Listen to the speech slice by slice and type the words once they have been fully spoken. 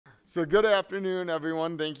So good afternoon,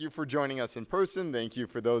 everyone. Thank you for joining us in person. Thank you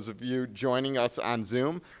for those of you joining us on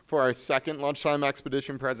Zoom for our second Lunchtime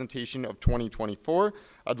Expedition presentation of 2024.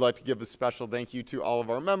 I'd like to give a special thank you to all of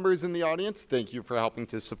our members in the audience. Thank you for helping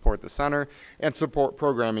to support the center and support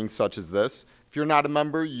programming such as this. If you're not a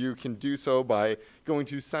member, you can do so by going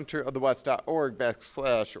to centerofthewest.org/,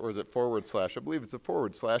 or is it /? I believe it's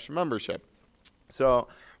a / membership. So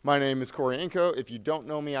my name is Corey Inco. If you don't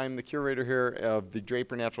know me, I'm the curator here of the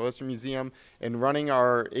Draper Natural History Museum, and running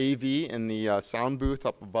our AV in the sound booth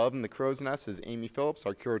up above in the crow's nest is Amy Phillips,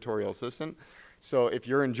 our curatorial assistant. So if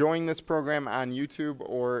you're enjoying this program on YouTube,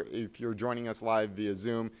 or if you're joining us live via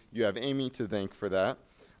Zoom, you have Amy to thank for that.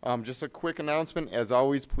 Just a quick announcement, as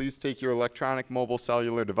always, please take your electronic mobile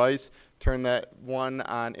cellular device, turn that one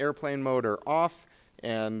on airplane mode or off,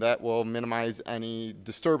 and that will minimize any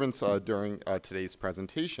disturbance during today's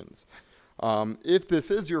presentations. If this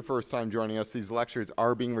is your first time joining us, these lectures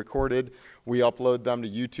are being recorded. We upload them to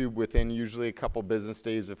YouTube within usually a couple business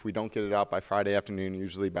days. If we don't get it out by Friday afternoon,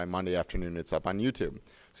 usually by Monday afternoon, it's up on YouTube.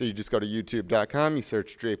 So you just go to youtube.com, you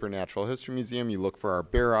search Draper Natural History Museum, you look for our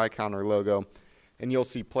bear icon or logo, and you'll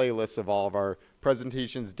see playlists of all of our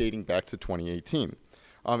presentations dating back to 2018.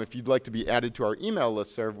 If you'd like to be added to our email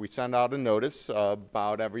listserv, we send out a notice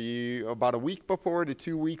about a week before to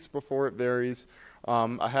 2 weeks before, it varies,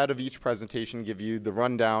 ahead of each presentation, give you the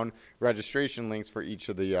rundown, registration links for each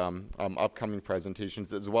of the upcoming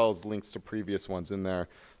presentations, as well as links to previous ones in there.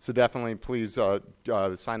 So definitely please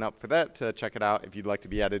sign up for that to check it out. If you'd like to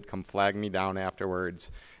be added, come flag me down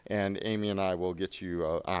afterwards, and Amy and I will get you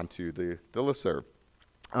onto the listserv.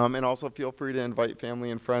 And also feel free to invite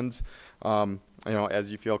family and friends,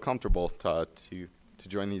 as you feel comfortable to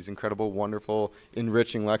join these incredible, wonderful,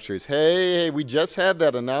 enriching lectures. Hey, we just had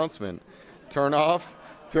that announcement. Here's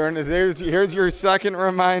your second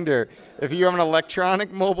reminder. If you have an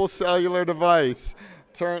electronic mobile cellular device,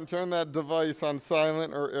 turn that device on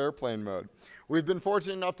silent or airplane mode. We've been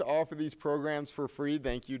fortunate enough to offer these programs for free.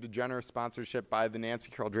 Thank you to generous sponsorship by the Nancy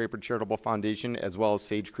Carroll Draper Charitable Foundation, as well as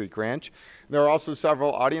Sage Creek Ranch. There are also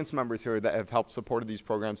several audience members here that have helped support these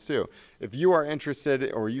programs too. If you are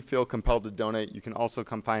interested or you feel compelled to donate, you can also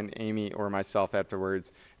come find Amy or myself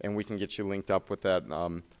afterwards, and we can get you linked up with that.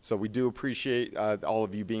 So we do appreciate all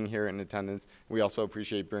of you being here in attendance. We also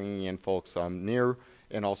appreciate bringing in folks near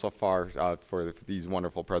and also far for these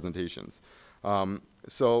wonderful presentations.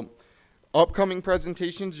 Upcoming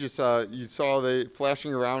presentations, you saw they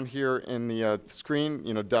flashing around here in the screen.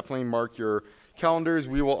 Definitely mark your calendars.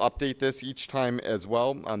 We will update this each time as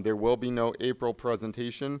well. There will be no April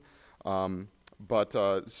presentation,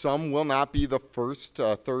 but some will not be the first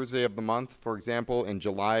Thursday of the month. For example, in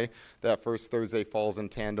July, that first Thursday falls in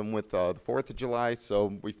tandem with the 4th of July,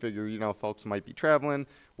 so we figure, folks might be traveling.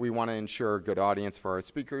 We want to ensure a good audience for our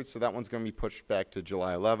speakers, so that one's going to be pushed back to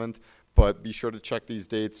July 11th. But be sure to check these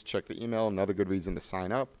dates, check the email, another good reason to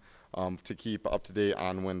sign up to keep up to date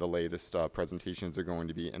on when the latest presentations are going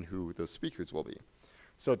to be and who those speakers will be.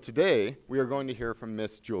 So today, we are going to hear from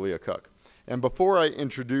Miss Julia Cook. And before I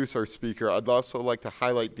introduce our speaker, I'd also like to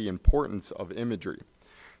highlight the importance of imagery.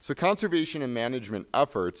 So conservation and management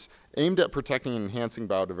efforts aimed at protecting and enhancing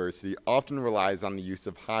biodiversity often relies on the use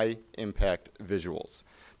of high-impact visuals.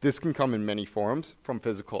 This can come in many forms, from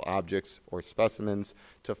physical objects or specimens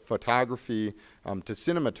to photography, to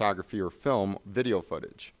cinematography or film video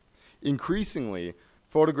footage. Increasingly,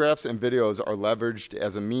 photographs and videos are leveraged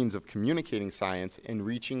as a means of communicating science and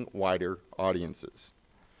reaching wider audiences.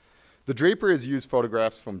 The Draper has used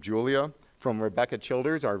photographs from Julia, from Rebecca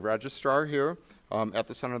Childers, our registrar here at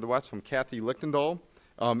the Center of the West, from Kathy Lichtendahl,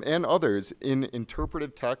 and others in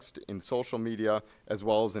interpretive text, in social media, as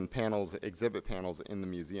well as in panels, exhibit panels in the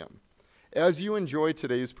museum. As you enjoy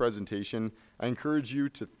today's presentation, I encourage you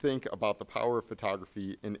to think about the power of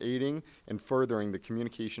photography in aiding and furthering the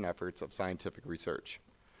communication efforts of scientific research.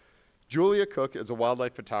 Julia Cook is a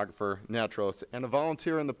wildlife photographer, naturalist, and a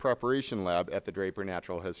volunteer in the preparation lab at the Draper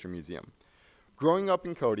Natural History Museum. Growing up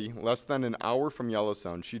in Cody, less than an hour from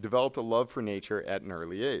Yellowstone, she developed a love for nature at an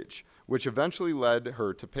early age, which eventually led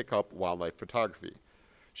her to pick up wildlife photography.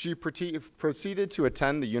 She proceeded to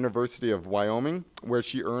attend the University of Wyoming, where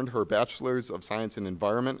she earned her Bachelor's of Science in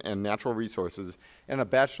Environment and Natural Resources and a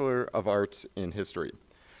Bachelor of Arts in History.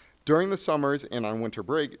 During the summers and on winter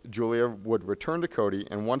break, Julia would return to Cody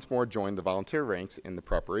and once more join the volunteer ranks in the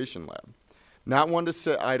preparation lab. Not one to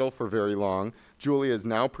sit idle for very long, Julia is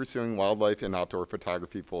now pursuing wildlife and outdoor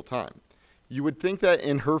photography full-time. You would think that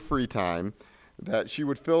in her free time, that she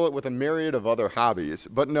would fill it with a myriad of other hobbies,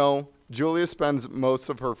 but no, Julia spends most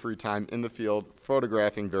of her free time in the field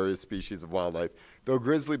photographing various species of wildlife, though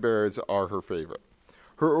grizzly bears are her favorite.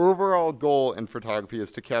 Her overall goal in photography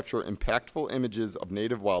is to capture impactful images of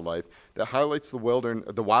native wildlife that highlights the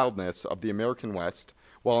wildness of the American West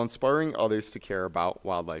while inspiring others to care about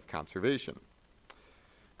wildlife conservation.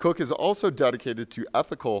 Cook is also dedicated to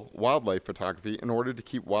ethical wildlife photography in order to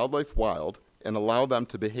keep wildlife wild and allow them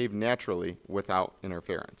to behave naturally without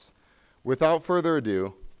interference. Without further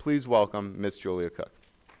ado, please welcome Miss Julia Cook.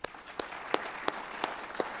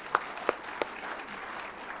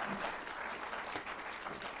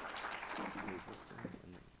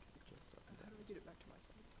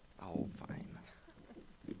 Oh, fine.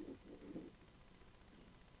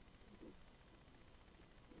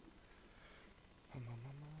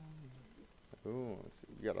 Oh,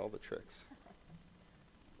 you got all the tricks.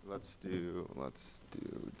 Let's do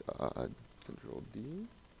Control D,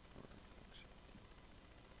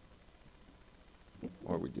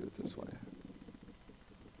 or we do it this way.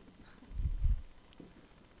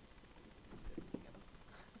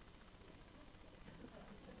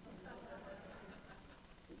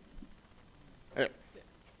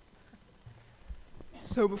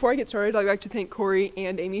 So before I get started, I'd like to thank Corey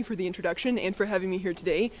and Amy for the introduction and for having me here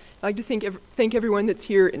today. I'd like to thank everyone that's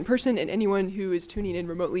here in person and anyone who is tuning in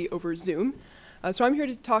remotely over Zoom. So I'm here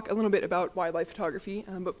to talk a little bit about wildlife photography,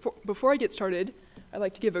 but before I get started, I'd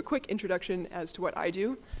like to give a quick introduction as to what I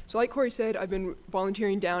do. So like Corey said, I've been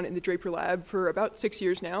volunteering down in the Draper Lab for about 6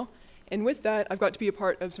 years now, and with that, I've got to be a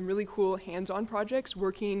part of some really cool hands-on projects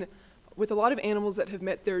working with a lot of animals that have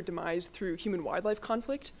met their demise through human-wildlife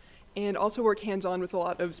conflict, and also work hands-on with a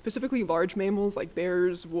lot of specifically large mammals like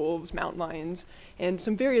bears, wolves, mountain lions, and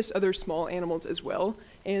some various other small animals as well.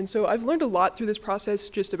 And so I've learned a lot through this process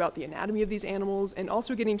just about the anatomy of these animals and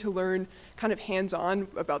also getting to learn kind of hands-on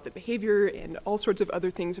about the behavior and all sorts of other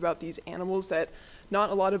things about these animals that not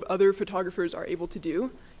a lot of other photographers are able to do.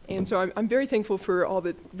 And so I'm very thankful for all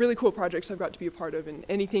the really cool projects I've got to be a part of and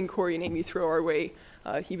anything Corey and Amy throw our way,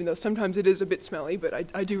 even though sometimes it is a bit smelly, but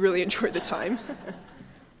I do really enjoy the time.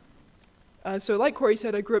 So like Corey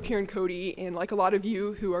said, I grew up here in Cody, and like a lot of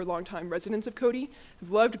you who are longtime residents of Cody, I've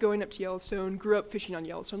loved going up to Yellowstone, grew up fishing on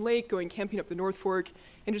Yellowstone Lake, going camping up the North Fork,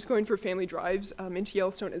 and just going for family drives into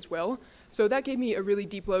Yellowstone as well. So that gave me a really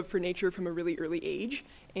deep love for nature from a really early age.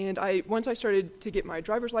 And once I started to get my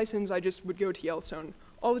driver's license, I just would go to Yellowstone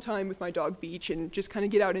all the time with my dog Beach and just kind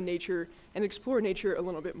of get out in nature and explore nature a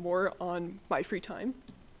little bit more on my free time.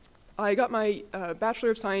 I got my Bachelor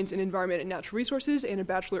of Science in Environment and Natural Resources and a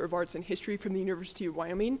Bachelor of Arts in History from the University of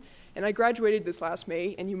Wyoming, and I graduated this last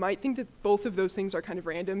May, and you might think that both of those things are kind of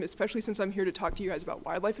random, especially since I'm here to talk to you guys about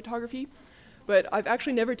wildlife photography, but I've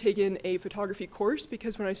actually never taken a photography course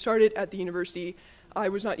because when I started at the university, I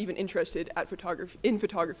was not even interested in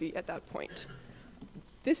photography at that point.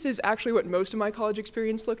 This is actually what most of my college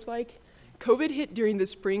experience looked like. COVID hit during the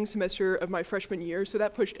spring semester of my freshman year, so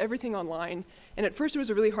that pushed everything online. And at first it was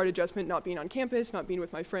a really hard adjustment not being on campus, not being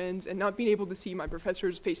with my friends, and not being able to see my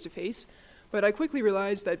professors face to face. But I quickly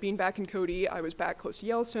realized that being back in Cody, I was back close to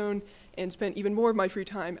Yellowstone and spent even more of my free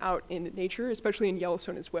time out in nature, especially in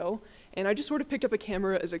Yellowstone as well. And I just sort of picked up a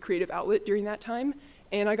camera as a creative outlet during that time,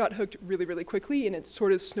 and I got hooked really, really quickly, and it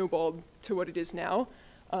sort of snowballed to what it is now.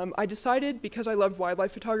 I decided, because I loved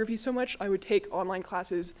wildlife photography so much, I would take online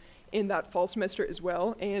classes in that fall semester as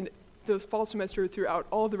well, and the fall semester throughout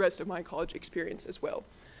all the rest of my college experience as well.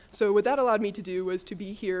 So what that allowed me to do was to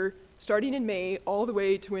be here starting in May all the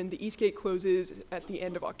way to when the East Gate closes at the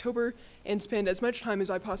end of October and spend as much time as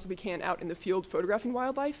I possibly can out in the field photographing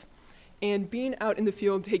wildlife. And being out in the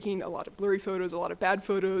field, taking a lot of blurry photos, a lot of bad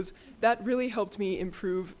photos, that really helped me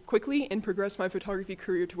improve quickly and progress my photography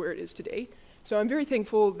career to where it is today. So I'm very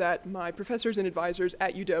thankful that my professors and advisors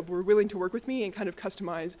at UW were willing to work with me and kind of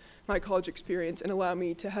customize my college experience and allow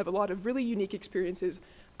me to have a lot of really unique experiences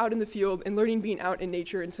out in the field and learning being out in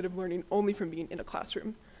nature instead of learning only from being in a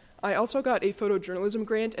classroom. I also got a photojournalism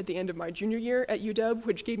grant at the end of my junior year at UW,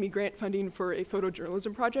 which gave me grant funding for a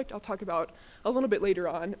photojournalism project I'll talk about a little bit later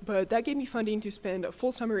on, but that gave me funding to spend a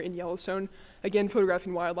full summer in Yellowstone, again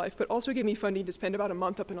photographing wildlife, but also gave me funding to spend about a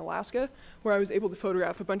month up in Alaska, where I was able to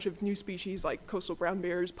photograph a bunch of new species like coastal brown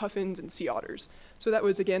bears, puffins, and sea otters. So that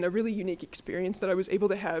was, again, a really unique experience that I was able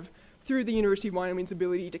to have through the University of Wyoming's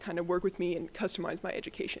ability to kind of work with me and customize my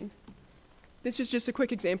education. This is just a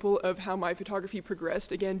quick example of how my photography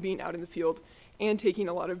progressed, again, being out in the field and taking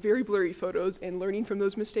a lot of very blurry photos and learning from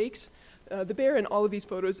those mistakes. The bear in all of these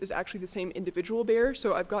photos is actually the same individual bear,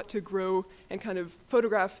 so I've got to grow and kind of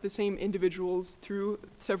photograph the same individuals through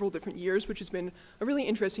several different years, which has been a really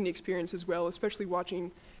interesting experience as well, especially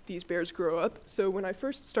watching these bears grow up. So when I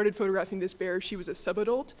first started photographing this bear, she was a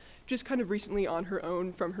subadult, just kind of recently on her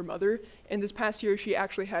own from her mother, and this past year she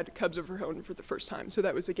actually had cubs of her own for the first time. So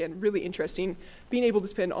that was, again, really interesting, being able to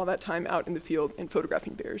spend all that time out in the field and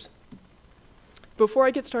photographing bears. Before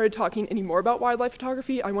I get started talking any more about wildlife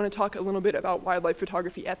photography, I want to talk a little bit about wildlife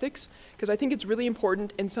photography ethics, because I think it's really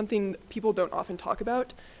important and something people don't often talk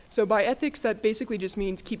about. So by ethics, that basically just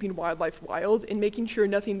means keeping wildlife wild and making sure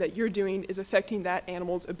nothing that you're doing is affecting that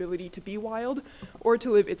animal's ability to be wild or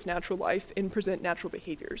to live its natural life and present natural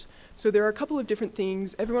behaviors. So there are a couple of different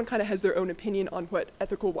things. Everyone kind of has their own opinion on what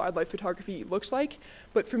ethical wildlife photography looks like,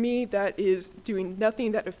 but for me, that is doing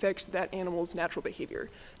nothing that affects that animal's natural behavior.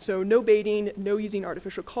 So no baiting, no using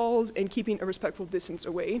artificial calls, and keeping a respectful distance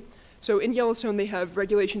away. So in Yellowstone, they have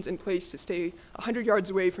regulations in place to stay 100 yards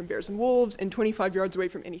away from bears and wolves and 25 yards away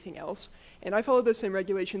from anything else. And I follow those same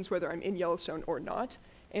regulations whether I'm in Yellowstone or not,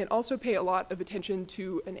 and also pay a lot of attention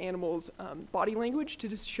to an animal's body language to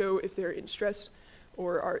just show if they're in stress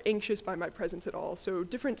or are anxious by my presence at all. So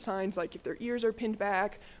different signs, like if their ears are pinned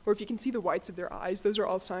back or if you can see the whites of their eyes, those are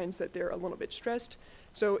all signs that they're a little bit stressed.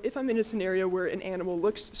 So if I'm in a scenario where an animal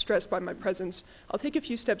looks stressed by my presence, I'll take a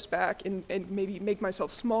few steps back and maybe make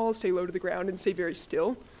myself small, stay low to the ground, and stay very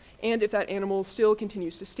still. And if that animal still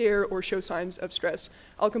continues to stare or show signs of stress,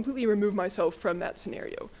 I'll completely remove myself from that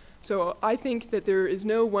scenario. So I think that there is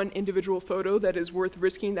no one individual photo that is worth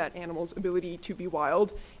risking that animal's ability to be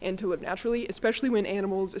wild and to live naturally, especially when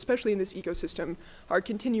animals, especially in this ecosystem, are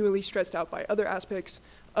continually stressed out by other aspects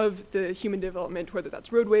of the human development, whether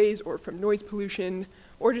that's roadways or from noise pollution,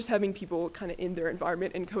 or just having people kind of in their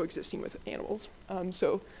environment and coexisting with animals.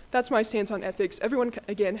 So that's my stance on ethics. Everyone,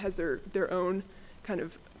 again, has their own kind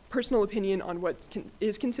of personal opinion on what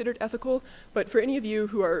is considered ethical, but for any of you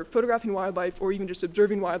who are photographing wildlife or even just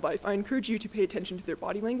observing wildlife, I encourage you to pay attention to their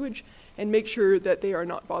body language and make sure that they are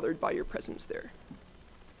not bothered by your presence there.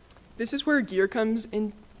 This is where gear comes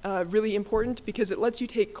in really important, because it lets you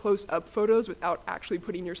take close-up photos without actually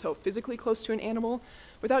putting yourself physically close to an animal,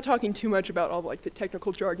 without talking too much about all like the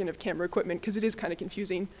technical jargon of camera equipment, because it is kind of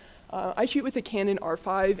confusing. I shoot with a Canon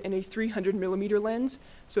R5 and a 300mm lens,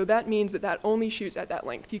 so that means that only shoots at that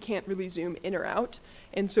length. You can't really zoom in or out.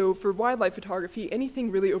 And so for wildlife photography, anything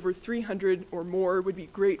really over 300 or more would be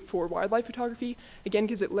great for wildlife photography, again,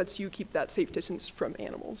 because it lets you keep that safe distance from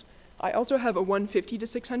animals. I also have a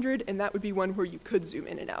 150-600, and that would be one where you could zoom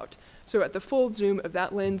in and out. So at the full zoom of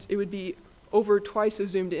that lens, it would be over twice as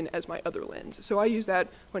zoomed in as my other lens. So I use that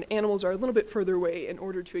when animals are a little bit further away in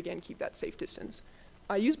order to, again, keep that safe distance.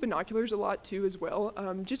 I use binoculars a lot too as well,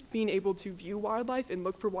 just being able to view wildlife and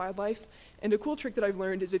look for wildlife. And a cool trick that I've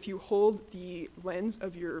learned is if you hold the lens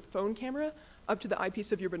of your phone camera up to the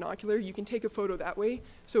eyepiece of your binocular, you can take a photo that way.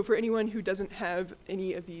 So for anyone who doesn't have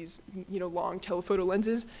any of these long telephoto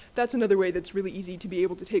lenses, that's another way that's really easy to be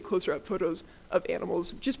able to take closer up photos of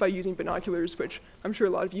animals just by using binoculars, which I'm sure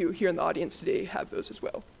a lot of you here in the audience today have those as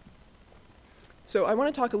well. So I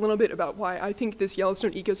want to talk a little bit about why I think this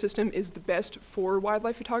Yellowstone ecosystem is the best for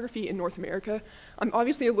wildlife photography in North America. I'm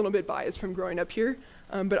obviously a little bit biased from growing up here,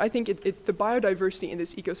 but I think the biodiversity in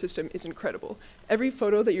this ecosystem is incredible. Every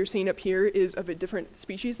photo that you're seeing up here is of a different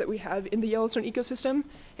species that we have in the Yellowstone ecosystem,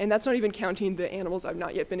 and that's not even counting the animals I've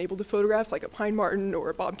not yet been able to photograph, like a pine marten or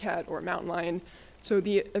a bobcat or a mountain lion. So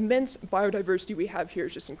the immense biodiversity we have here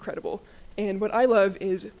is just incredible. And what I love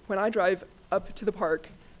is when I drive up to the park,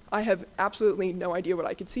 I have absolutely no idea what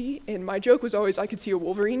I could see, and my joke was always I could see a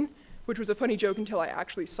wolverine, which was a funny joke until I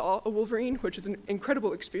actually saw a wolverine, which is an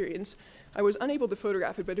incredible experience. I was unable to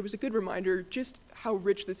photograph it, but it was a good reminder just how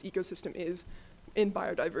rich this ecosystem is in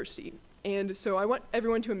biodiversity. And so I want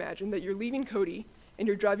everyone to imagine that you're leaving Cody, and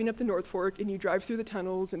you're driving up the North Fork, and you drive through the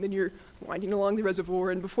tunnels, and then you're winding along the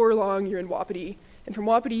reservoir, and before long, you're in Wapiti. And from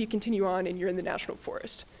Wapiti, you continue on, and you're in the National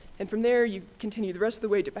Forest. And from there, you continue the rest of the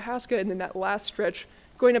way to Pahaska, and then that last stretch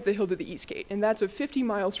going up the hill to the East Gate, and that's a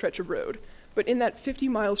 50-mile stretch of road. But in that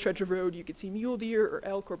 50-mile stretch of road, you could see mule deer or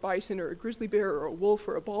elk or bison or a grizzly bear or a wolf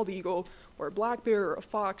or a bald eagle or a black bear or a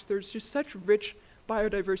fox. There's just such rich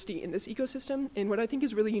biodiversity in this ecosystem, and what I think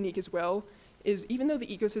is really unique as well is even though the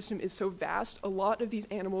ecosystem is so vast, a lot of these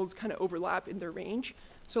animals kind of overlap in their range.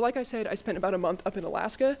 So like I said, I spent about a month up in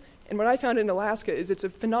Alaska, and what I found in Alaska is it's a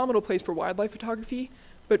phenomenal place for wildlife photography,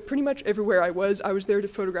 but pretty much everywhere I was there to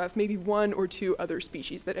photograph maybe one or two other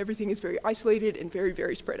species, that everything is very isolated and very,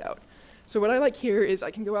 very spread out. So what I like here is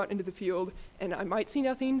I can go out into the field and I might see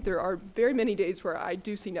nothing. There are very many days where I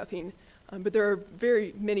do see nothing, But there are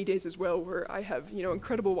very many days as well where I have,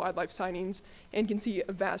 incredible wildlife sightings and can see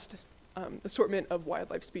a vast assortment of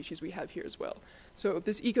wildlife species we have here as well. So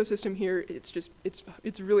this ecosystem here,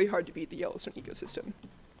 it's really hard to beat the Yellowstone ecosystem.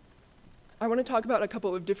 I want to talk about a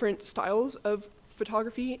couple of different styles of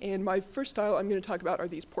photography, and my first style I'm going to talk about are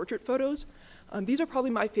these portrait photos. These are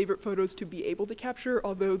probably my favorite photos to be able to capture,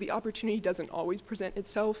 although the opportunity doesn't always present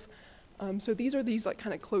itself. So these are these like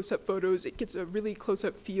kind of close-up photos. It gets a really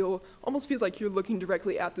close-up feel, almost feels like you're looking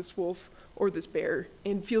directly at this wolf or this bear,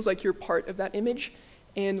 and feels like you're part of that image.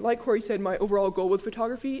 And like Corey said, my overall goal with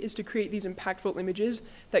photography is to create these impactful images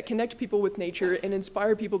that connect people with nature and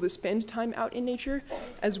inspire people to spend time out in nature,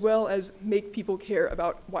 as well as make people care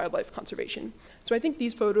about wildlife conservation. So I think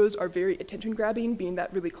these photos are very attention-grabbing, being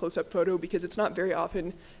that really close-up photo, because it's not very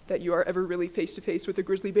often that you are ever really face-to-face with a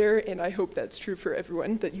grizzly bear, and I hope that's true for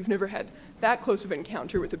everyone, that you've never had that close of an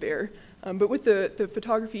encounter with a bear. But with the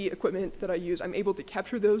photography equipment that I use, I'm able to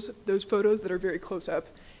capture those photos that are very close-up,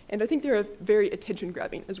 and I think they're very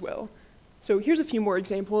attention-grabbing as well. So here's a few more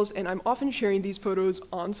examples, and I'm often sharing these photos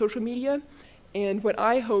on social media. And what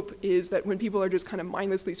I hope is that when people are just kind of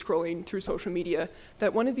mindlessly scrolling through social media,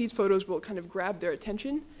 that one of these photos will kind of grab their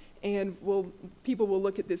attention, and people will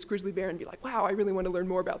look at this grizzly bear and be like, wow, I really want to learn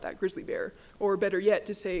more about that grizzly bear. Or better yet,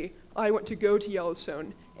 to say, I want to go to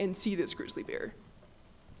Yellowstone and see this grizzly bear.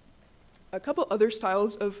 A couple other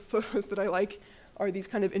styles of photos that I like are these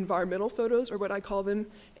kind of environmental photos, or what I call them,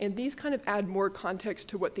 and these kind of add more context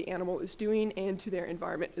to what the animal is doing and to their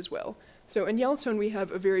environment as well. So in Yellowstone, we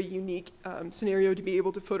have a very unique scenario to be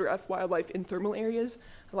able to photograph wildlife in thermal areas,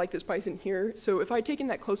 like this bison here. So if I'd taken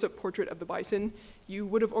that close-up portrait of the bison, you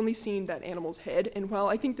would have only seen that animal's head, and while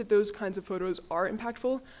I think that those kinds of photos are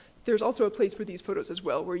impactful, there's also a place for these photos as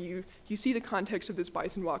well, where you see the context of this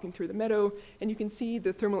bison walking through the meadow, and you can see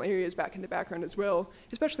the thermal areas back in the background as well,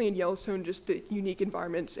 especially in Yellowstone, just the unique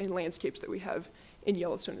environments and landscapes that we have in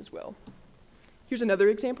Yellowstone as well. Here's another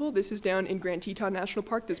example. This is down in Grand Teton National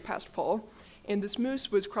Park this past fall, and this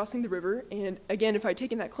moose was crossing the river, and again, if I'd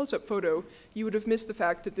taken that close-up photo, you would have missed the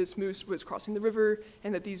fact that this moose was crossing the river,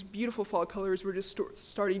 and that these beautiful fall colors were just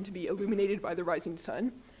starting to be illuminated by the rising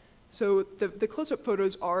sun. So the close-up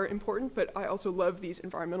photos are important, but I also love these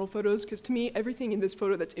environmental photos, because to me, everything in this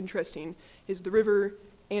photo that's interesting is the river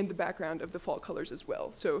and the background of the fall colors as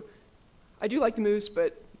well. So I do like the moose,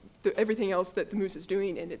 but everything else that the moose is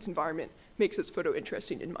doing in its environment makes this photo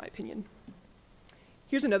interesting, in my opinion.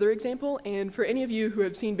 Here's another example, and for any of you who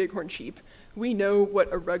have seen bighorn sheep, we know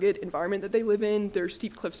what a rugged environment that they live in, their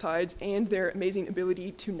steep cliff sides, and their amazing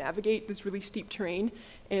ability to navigate this really steep terrain.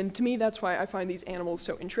 And to me, that's why I find these animals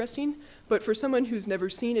so interesting. But for someone who's never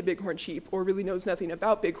seen a bighorn sheep or really knows nothing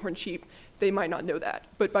about bighorn sheep, they might not know that.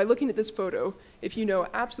 But by looking at this photo, if you know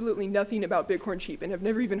absolutely nothing about bighorn sheep and have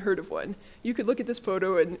never even heard of one, you could look at this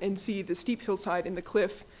photo and see the steep hillside and the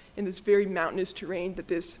cliff in this very mountainous terrain that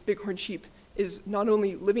this bighorn sheep is not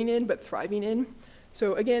only living in, but thriving in.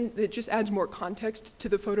 So again, it just adds more context to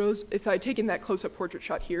the photos. If I'd taken that close-up portrait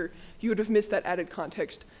shot here, you would have missed that added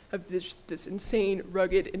context of this insane,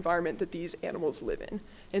 rugged environment that these animals live in.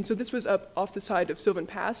 And so this was up off the side of Sylvan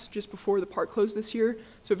Pass just before the park closed this year.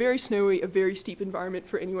 So very snowy, a very steep environment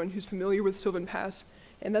for anyone who's familiar with Sylvan Pass.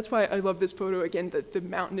 And that's why I love this photo. Again, the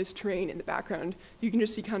mountainous terrain in the background, you can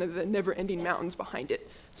just see kind of the never-ending mountains behind it.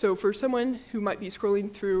 So for someone who might be scrolling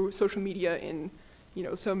through social media in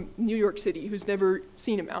some New York City who's never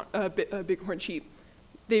seen a bighorn sheep,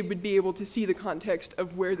 they would be able to see the context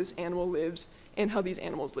of where this animal lives and how these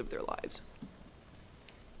animals live their lives.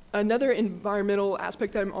 Another environmental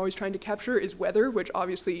aspect that I'm always trying to capture is weather, which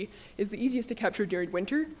obviously is the easiest to capture during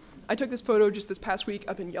winter. I took this photo just this past week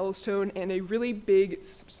up in Yellowstone, and a really big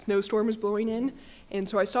snowstorm was blowing in, and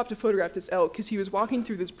so I stopped to photograph this elk because he was walking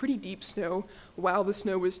through this pretty deep snow while the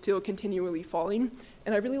snow was still continually falling.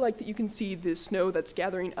 And I really like that you can see the snow that's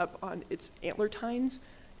gathering up on its antler tines.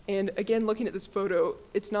 And again, looking at this photo,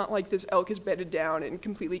 it's not like this elk is bedded down and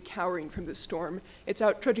completely cowering from this storm. It's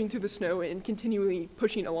out trudging through the snow and continually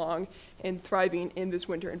pushing along and thriving in this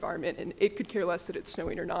winter environment. And it could care less that it's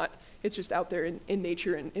snowing or not. It's just out there in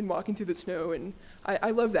nature and walking through the snow. And I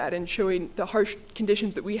love that, and showing the harsh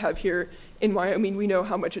conditions that we have here in Wyoming. We know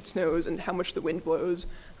how much it snows and how much the wind blows.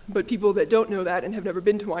 But people that don't know that and have never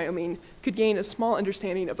been to Wyoming could gain a small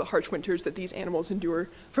understanding of the harsh winters that these animals endure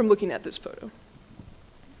from looking at this photo.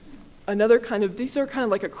 These are kind of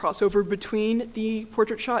like a crossover between the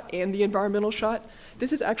portrait shot and the environmental shot.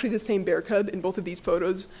 This is actually the same bear cub in both of these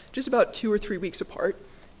photos, just about 2 or 3 weeks apart.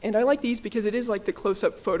 And I like these because it is like the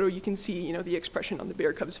close-up photo. You can see, the expression on the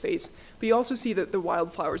bear cub's face, but you also see the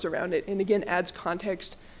wildflowers around it, and again adds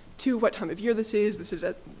context to what time of year this is. This is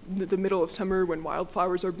at the middle of summer when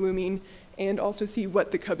wildflowers are blooming, and also see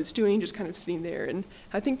what the cub is doing, just kind of sitting there. And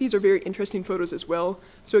I think these are very interesting photos as well.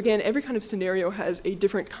 So again, every kind of scenario has a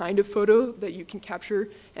different kind of photo that you can capture,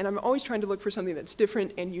 and I'm always trying to look for something that's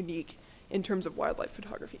different and unique in terms of wildlife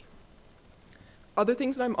photography. Other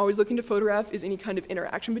things that I'm always looking to photograph is any kind of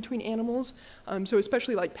interaction between animals, so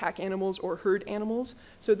especially like pack animals or herd animals.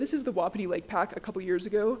 So this is the Wapiti Lake Pack a couple years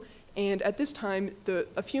ago, and at this time,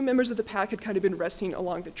 a few members of the pack had kind of been resting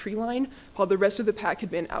along the tree line, while the rest of the pack had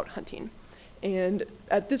been out hunting. And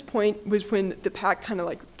at this point was when the pack kind of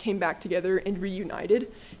like came back together and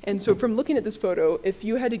reunited. And so from looking at this photo, if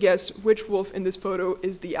you had to guess which wolf in this photo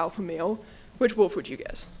is the alpha male, which wolf would you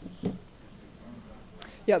guess?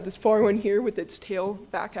 Yeah, this far one here with its tail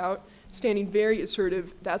back out, standing very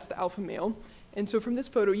assertive, that's the alpha male. And so from this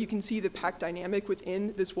photo, you can see the pack dynamic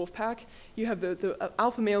within this wolf pack. You have the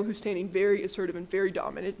alpha male who's standing very assertive and very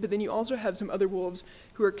dominant, but then you also have some other wolves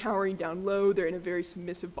who are cowering down low. They're in a very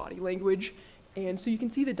submissive body language. And so you can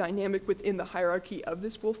see the dynamic within the hierarchy of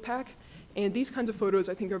this wolf pack. And these kinds of photos,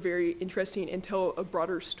 I think, are very interesting and tell a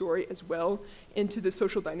broader story as well into the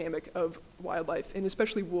social dynamic of wildlife, and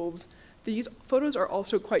especially wolves. These photos are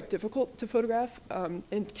also quite difficult to photograph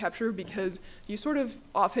and capture because you sort of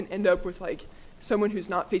often end up with like someone who's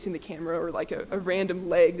not facing the camera or like a random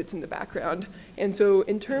leg that's in the background. And so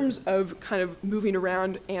in terms of kind of moving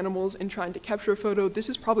around animals and trying to capture a photo, this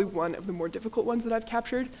is probably one of the more difficult ones that I've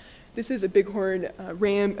captured. This is a bighorn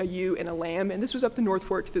ram, a ewe, and a lamb, and this was up the North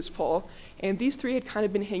Fork this fall. And these three had kind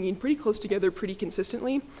of been hanging pretty close together pretty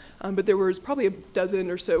consistently, but there was probably a dozen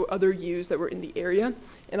or so other ewes that were in the area.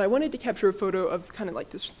 And I wanted to capture a photo of kind of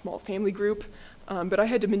like this small family group, but I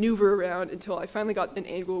had to maneuver around until I finally got an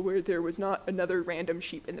angle where there was not another random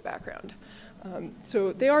sheep in the background.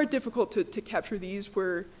 So they are difficult to capture these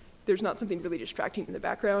where there's not something really distracting in the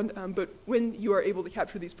background, but when you are able to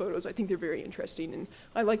capture these photos, I think they're very interesting, and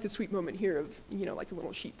I like the sweet moment here of, you know, like a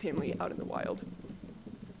little sheep family out in the wild.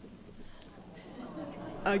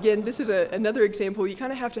 Again, this is another example. You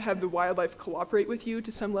kind of have to have the wildlife cooperate with you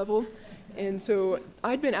to some level. And so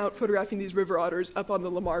I'd been out photographing these river otters up on the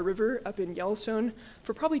Lamar River up in Yellowstone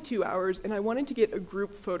for probably 2 hours, and I wanted to get a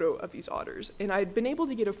group photo of these otters. And I'd been able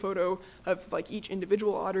to get a photo of like each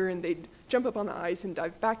individual otter, and they'd jump up on the ice and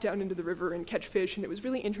dive back down into the river and catch fish, and it was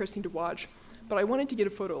really interesting to watch. But I wanted to get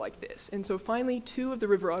a photo like this. And so finally, 2 of the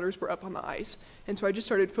river otters were up on the ice, and so I just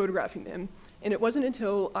started photographing them. And it wasn't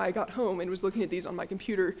until I got home and was looking at these on my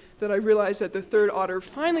computer that I realized that the third otter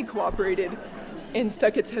finally cooperated and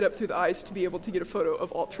stuck its head up through the ice to be able to get a photo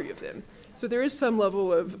of all 3 of them. So there is some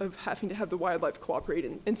level of having to have the wildlife cooperate,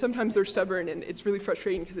 and sometimes they're stubborn and it's really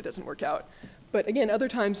frustrating because it doesn't work out. But again, other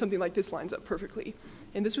times something like this lines up perfectly.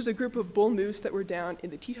 And this was a group of bull moose that were down in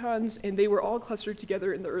the Tetons, and they were all clustered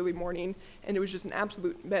together in the early morning, and it was just an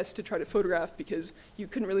absolute mess to try to photograph because you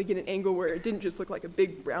couldn't really get an angle where it didn't just look like a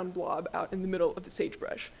big brown blob out in the middle of the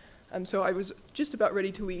sagebrush. So I was just about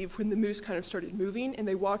ready to leave when the moose kind of started moving, and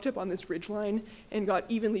they walked up on this ridgeline and got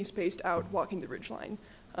evenly spaced out walking the ridgeline,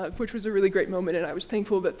 which was a really great moment, and I was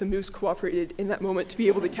thankful that the moose cooperated in that moment to be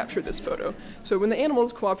able to capture this photo. So when the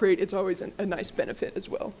animals cooperate, it's always a nice benefit as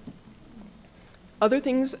well. Other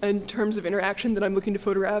things in terms of interaction that I'm looking to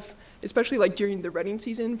photograph, especially like during the rutting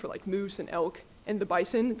season for like moose and elk and the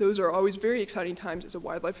bison, those are always very exciting times as a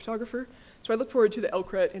wildlife photographer. So I look forward to the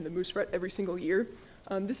elk rut and the moose rut every single year.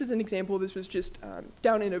 This is an example. This was just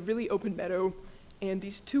down in a really open meadow, and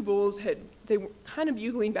these 2 bulls they were kind of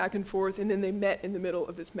bugling back and forth, and then they met in the middle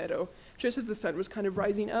of this meadow just as the sun was kind of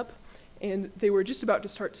rising up, and they were just about to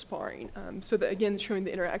start sparring. So that, again, showing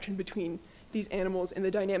the interaction between these animals and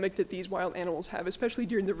the dynamic that these wild animals have, especially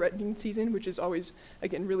during the rutting season, which is always,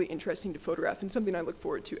 again, really interesting to photograph and something I look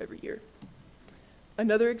forward to every year.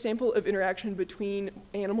 Another example of interaction between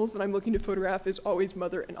animals that I'm looking to photograph is always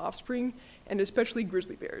mother and offspring, and especially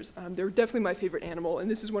grizzly bears. They're definitely my favorite animal, and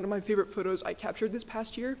this is one of my favorite photos I captured this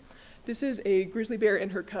past year. This is a grizzly bear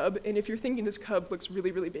and her cub, and if you're thinking this cub looks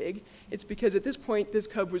really, really big, it's because at this point, this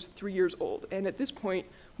cub was 3 years old, and at this point,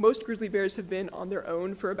 most grizzly bears have been on their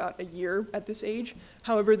own for about a year at this age.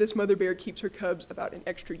 However, this mother bear keeps her cubs about an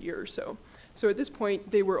extra year or so. So at this point,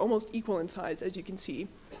 they were almost equal in size, as you can see.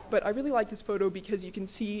 But I really like this photo because you can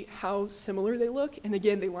see how similar they look, and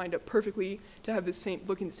again, they lined up perfectly to have the same,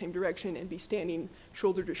 look in the same direction and be standing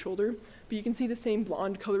shoulder to shoulder. But you can see the same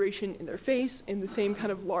blonde coloration in their face and the same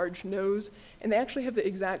kind of large nose. And they actually have the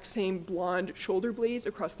exact same blonde shoulder blades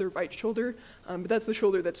across their right shoulder, but that's the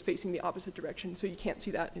shoulder that's facing the opposite direction, so you can't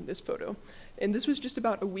see that in this photo. And this was just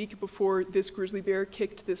about a week before this grizzly bear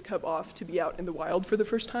kicked this cub off to be out in the wild for the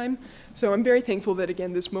first time. So I'm very thankful that,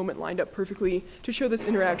 again, this moment lined up perfectly to show this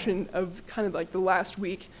interaction of kind of like the last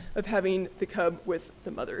week of having the cub with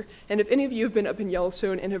the mother. And if any of you have been up in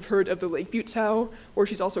Yellowstone and have heard of the Lake Butte sow, or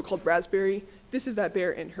she's also called Raspberry, this is that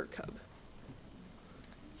bear and her cub.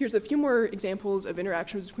 Here's a few more examples of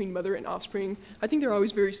interactions between mother and offspring. I think they're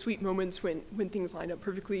always very sweet moments when things line up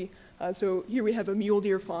perfectly. So here we have a mule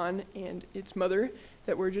deer fawn and its mother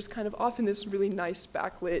that were just kind of off in this really nice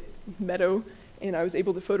backlit meadow, and I was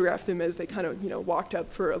able to photograph them as they kind of walked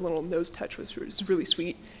up for a little nose touch, which was really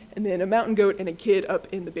sweet. And then a mountain goat and a kid up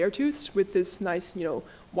in the bear tooths with this nice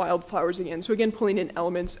wild flowers again. So again, pulling in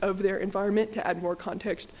elements of their environment to add more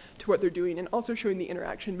context to what they're doing, and also showing the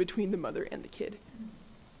interaction between the mother and the kid.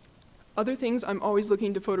 Other things I'm always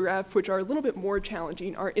looking to photograph, which are a little bit more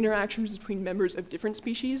challenging, are interactions between members of different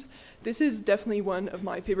species. This is definitely one of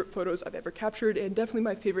my favorite photos I've ever captured, and definitely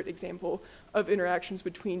my favorite example of interactions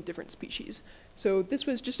between different species. So this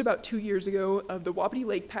was just about 2 years ago. The Wapiti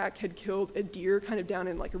Lake Pack had killed a deer kind of down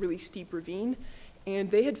in like a really steep ravine,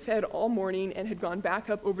 and they had fed all morning and had gone back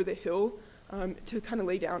up over the hill to kind of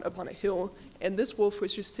lay down up on a hill, and this wolf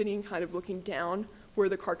was just sitting kind of looking down where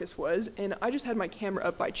the carcass was, and I just had my camera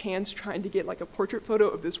up by chance trying to get like a portrait photo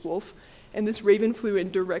of this wolf, and this raven flew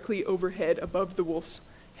in directly overhead above the wolf's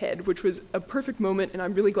head, which was a perfect moment, and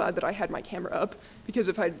I'm really glad that I had my camera up, because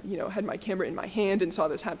if I'd had my camera in my hand and saw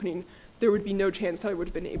this happening, there would be no chance that I would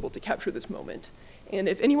have been able to capture this moment. And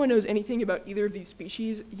if anyone knows anything about either of these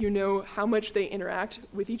species, you know how much they interact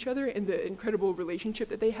with each other and the incredible relationship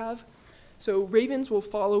that they have. So ravens will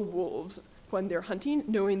follow wolves when they're hunting,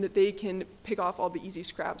 knowing that they can pick off all the easy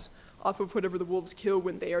scraps off of whatever the wolves kill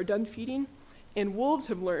when they are done feeding. And wolves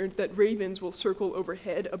have learned that ravens will circle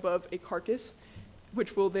overhead above a carcass,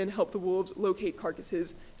 which will then help the wolves locate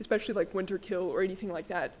carcasses, especially like winter kill or anything like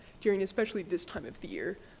that, during especially this time of the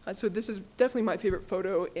year. So this is definitely my favorite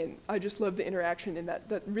photo, and I just love the interaction in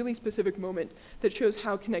that really specific moment that shows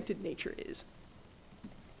how connected nature is.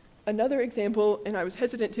 Another example, and I was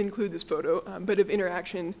hesitant to include this photo, but of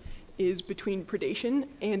interaction, is between predation,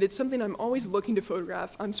 and it's something I'm always looking to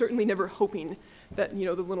photograph. I'm certainly never hoping that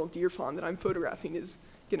the little deer fawn that I'm photographing is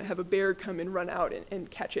going to have a bear come and run out and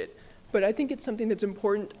catch it. But I think it's something that's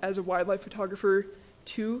important as a wildlife photographer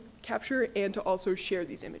to capture and to also share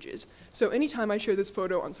these images. So anytime I share this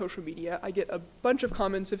photo on social media, I get a bunch of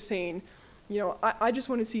comments of saying, I just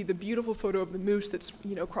want to see the beautiful photo of the moose that's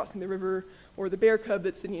crossing the river, or the bear cub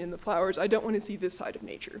that's sitting in the flowers. I don't want to see this side of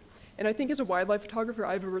nature. And I think as a wildlife photographer,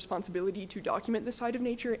 I have a responsibility to document this side of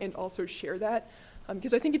nature and also share that,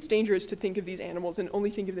 because I think it's dangerous to think of these animals and only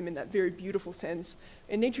think of them in that very beautiful sense.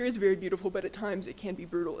 And nature is very beautiful, but at times it can be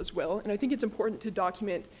brutal as well. And I think it's important to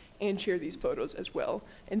document and share these photos as well.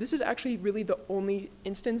 And this is actually really the only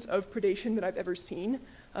instance of predation that I've ever seen.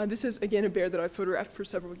 This is, again, a bear that I've photographed for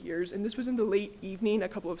several years, and this was in the late evening a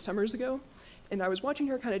couple of summers ago. And I was watching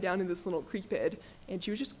her kind of down in this little creek bed, and she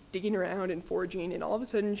was just digging around and foraging, and all of a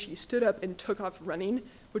sudden she stood up and took off running,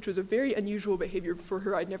 which was a very unusual behavior for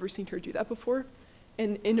her. I'd never seen her do that before.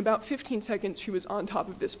 And in about 15 seconds, she was on top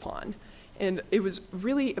of this fawn. And it was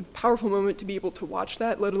really a powerful moment to be able to watch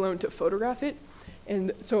that, let alone to photograph it.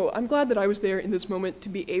 And so I'm glad that I was there in this moment to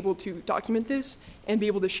be able to document this and be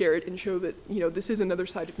able to share it and show that this is another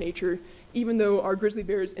side of nature. Even though our grizzly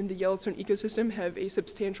bears in the Yellowstone ecosystem have a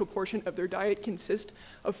substantial portion of their diet consist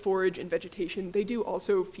of forage and vegetation, they do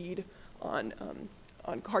also feed on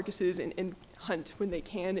carcasses and hunt when they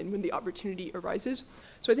can and when the opportunity arises.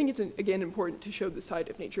 So I think it's, again, important to show the side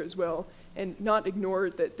of nature as well and not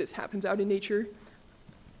ignore that this happens out in nature.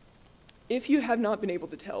 If you have not been able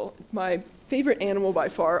to tell, my favorite animal by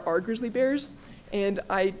far are grizzly bears, and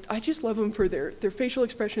I just love them for their facial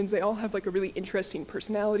expressions. They all have like a really interesting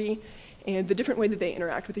personality and the different way that they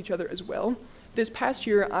interact with each other as well. This past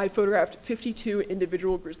year, I photographed 52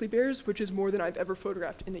 individual grizzly bears, which is more than I've ever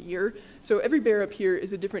photographed in a year. So every bear up here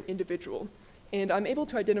is a different individual. And I'm able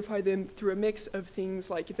to identify them through a mix of things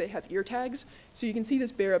like if they have ear tags. So you can see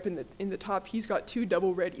this bear up in the top, he's got 2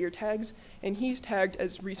 double red ear tags, and he's tagged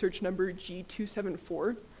as research number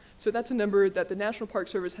G274. So that's a number that the National Park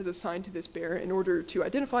Service has assigned to this bear in order to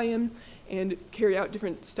identify him and carry out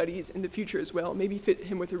different studies in the future as well, maybe fit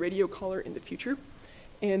him with a radio collar in the future.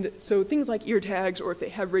 And so things like ear tags, or if they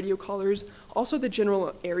have radio collars, also the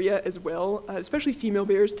general area as well, especially female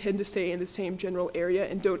bears tend to stay in the same general area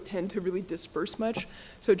and don't tend to really disperse much.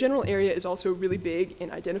 So general area is also really big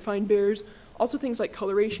in identifying bears. Also things like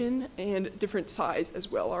coloration and different size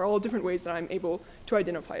as well are all different ways that I'm able to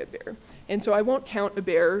identify a bear. And so I won't count a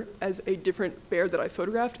bear as a different bear that I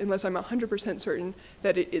photographed unless I'm 100% certain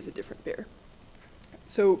that it is a different bear.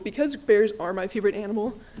 So because bears are my favorite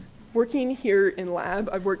animal, working here in lab,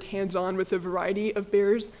 I've worked hands-on with a variety of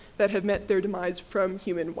bears that have met their demise from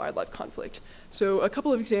human-wildlife conflict. So a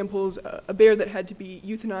couple of examples, a bear that had to be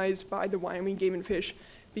euthanized by the Wyoming Game and Fish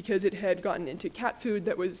because it had gotten into cat food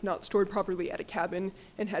that was not stored properly at a cabin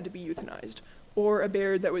and had to be euthanized. Or a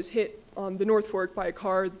bear that was hit on the North Fork by a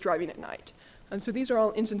car driving at night. And so these are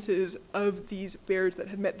all instances of these bears that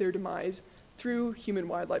have met their demise through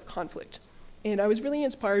human-wildlife conflict. And I was really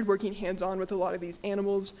inspired working hands-on with a lot of these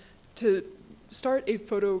animals to start a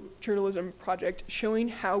photojournalism project showing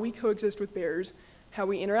how we coexist with bears, how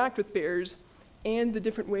we interact with bears, and the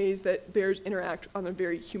different ways that bears interact on a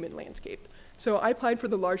very human landscape. So I applied for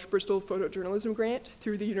the Larsh Bristol Photojournalism Grant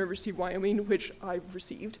through the University of Wyoming, which I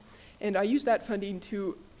received. And I used that funding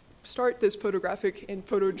to start this photographic and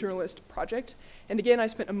photojournalist project. And again, I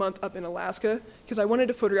spent a month up in Alaska because I wanted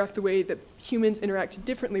to photograph the way that humans interact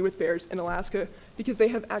differently with bears in Alaska because they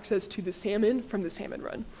have access to the salmon from the salmon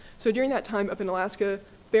run. So during that time up in Alaska,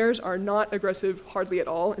 bears are not aggressive hardly at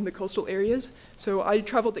all in the coastal areas. So I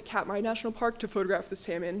traveled to Katmai National Park to photograph the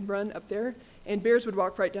salmon run up there, and bears would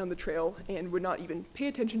walk right down the trail and would not even pay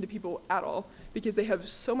attention to people at all because they have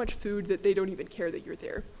so much food that they don't even care that you're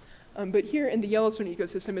there. But here in the Yellowstone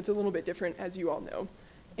ecosystem, it's a little bit different, as you all know.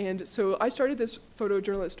 And so I started this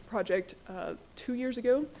photojournalist project 2 years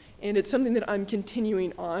ago, and it's something that I'm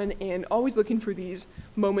continuing on and always looking for these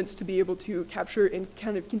moments to be able to capture and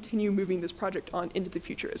kind of continue moving this project on into the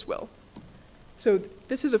future as well. So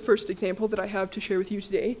this is a first example that I have to share with you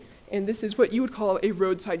today, and this is what you would call a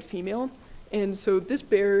roadside female. And so this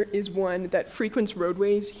bear is one that frequents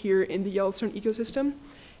roadways here in the Yellowstone ecosystem.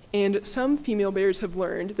 And some female bears have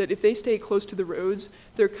learned that if they stay close to the roads,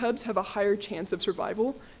 their cubs have a higher chance of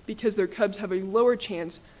survival because their cubs have a lower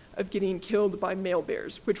chance of getting killed by male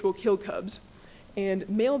bears, which will kill cubs. And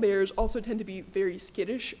male bears also tend to be very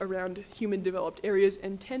skittish around human-developed areas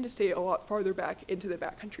and tend to stay a lot farther back into the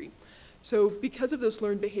backcountry. So because of this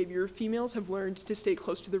learned behavior, females have learned to stay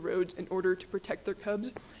close to the roads in order to protect their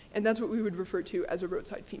cubs, and that's what we would refer to as a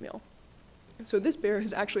roadside female. So this bear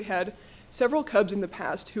has actually had several cubs in the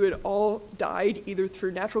past who had all died either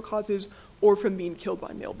through natural causes or from being killed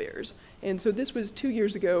by male bears. And so this was 2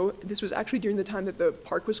 years ago. This was actually during the time that the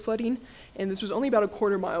park was flooding, and this was only about a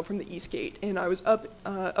quarter mile from the east gate. And I was up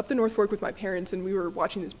the North Fork with my parents, and we were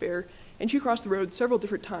watching this bear, and she crossed the road several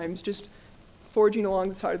different times, just foraging along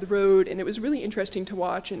the side of the road, and it was really interesting to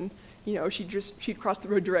watch. And you know, she'd cross the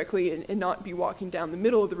road directly and not be walking down the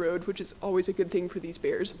middle of the road, which is always a good thing for these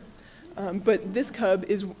bears. But this cub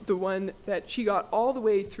is the one that she got all the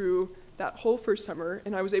way through that whole first summer,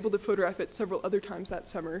 and I was able to photograph it several other times that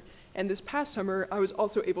summer. And this past summer, I was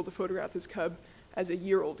also able to photograph this cub as a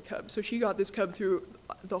year-old cub. So she got this cub through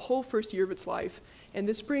the whole first year of its life. And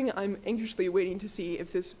this spring, I'm anxiously waiting to see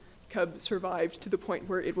if this cub survived to the point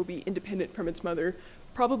where it will be independent from its mother.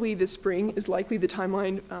 Probably this spring is likely the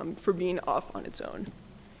timeline for being off on its own.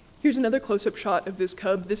 Here's another close-up shot of this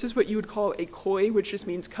cub. This is what you would call a koi, which just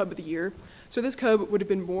means cub of the year. So this cub would have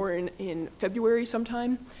been born in February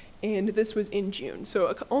sometime, and this was in June.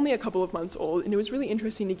 So only a couple of months old, and it was really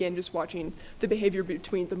interesting, again, just watching the behavior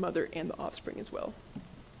between the mother and the offspring as well.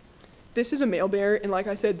 This is a male bear, and like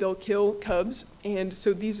I said, they'll kill cubs, and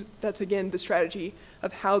so that's again the strategy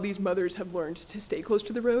of how these mothers have learned to stay close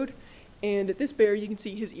to the road. And this bear, you can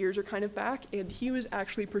see his ears are kind of back, and he was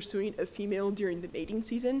actually pursuing a female during the mating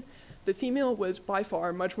season. The female was by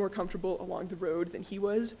far much more comfortable along the road than he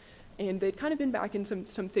was, and they'd kind of been back in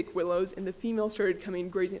some thick willows, and the female started coming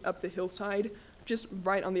grazing up the hillside, just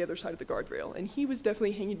right on the other side of the guardrail. And he was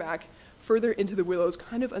definitely hanging back further into the willows,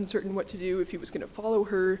 kind of uncertain what to do, if he was going to follow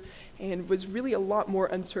her, and was really a lot more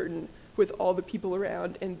uncertain with all the people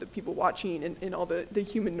around and the people watching and all the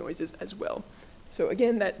human noises as well. So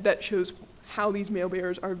again, that shows how these male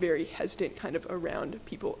bears are very hesitant kind of around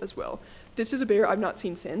people as well. This is a bear I've not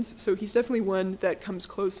seen since, so he's definitely one that comes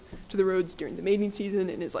close to the roads during the mating season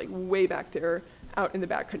and is like way back there out in the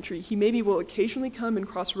backcountry. He maybe will occasionally come and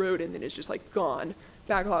cross a road and then is just like gone,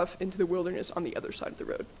 back off into the wilderness on the other side of the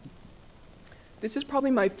road. This is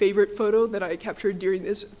probably my favorite photo that I captured during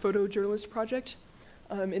this photojournalist project.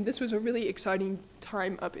 And this was a really exciting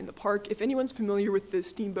time up in the park. If anyone's familiar with the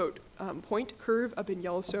Steamboat Point curve up in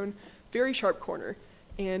Yellowstone, very sharp corner.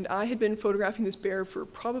 And I had been photographing this bear for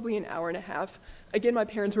probably an hour and a half. Again, my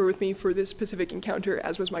parents were with me for this specific encounter,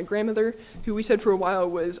 as was my grandmother, who we said for a while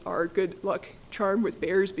was our good luck charm with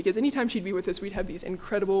bears, because anytime she'd be with us, we'd have these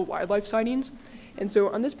incredible wildlife sightings. And so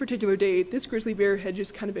on this particular day, this grizzly bear had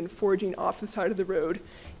just kind of been foraging off the side of the road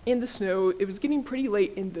in the snow. It was getting pretty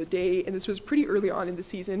late in the day, and this was pretty early on in the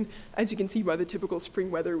season, as you can see by the typical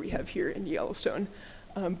spring weather we have here in Yellowstone.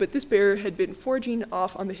 But this bear had been foraging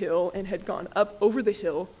off on the hill and had gone up over the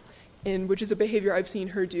hill, which is a behavior I've seen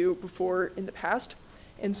her do before in the past.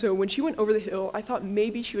 And so when she went over the hill, I thought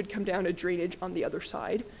maybe she would come down a drainage on the other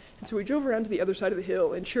side. And so we drove around to the other side of the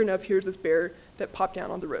hill, and sure enough, here's this bear that popped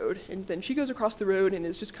down on the road. And then she goes across the road and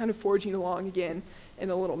is just kind of foraging along again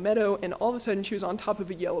in a little meadow, and all of a sudden she was on top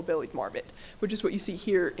of a yellow-bellied marmot, which is what you see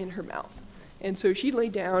here in her mouth. And so she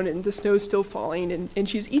laid down, and the snow's still falling, and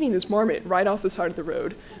she's eating this marmot right off the side of the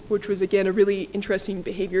road, which was, again, a really interesting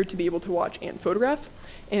behavior to be able to watch and photograph.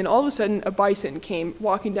 And all of a sudden, a bison came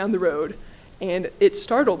walking down the road, and it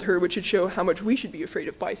startled her, which should show how much we should be afraid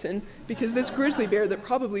of bison, because this grizzly bear that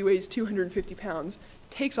probably weighs 250 pounds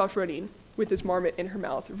takes off running with this marmot in her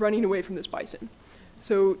mouth, running away from this bison.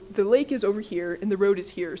 So the lake is over here, and the road is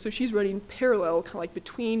here, so she's running parallel, kind of like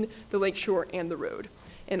between the lake shore and the road.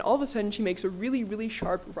 And all of a sudden, she makes a really, really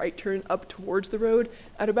sharp right turn up towards the road.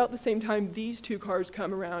 At about the same time, these two cars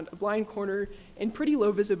come around a blind corner in pretty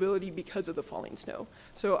low visibility because of the falling snow.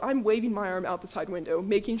 So I'm waving my arm out the side window,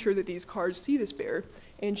 making sure that these cars see this bear.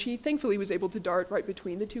 And she thankfully was able to dart right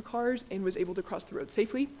between the two cars and was able to cross the road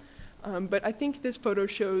safely. But I think this photo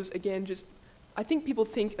shows, again, I think people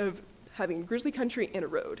think of having grizzly country and a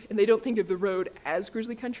road, and they don't think of the road as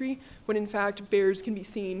grizzly country, when in fact bears can be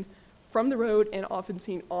seen from the road and often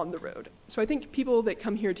seen on the road. So I think people that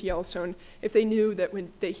come here to Yellowstone, if they knew that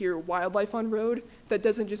when they hear wildlife on road, that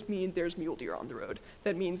doesn't just mean there's mule deer on the road.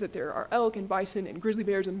 That means that there are elk and bison and grizzly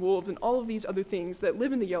bears and wolves and all of these other things that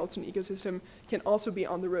live in the Yellowstone ecosystem can also be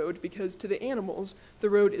on the road, because to the animals, the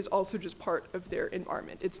road is also just part of their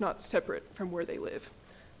environment. It's not separate from where they live.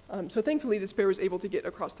 So thankfully this bear was able to get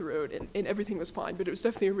across the road and everything was fine, but it was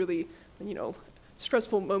definitely a really,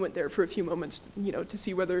 stressful moment there for a few moments, to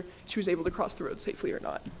see whether she was able to cross the road safely or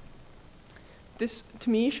not. This, to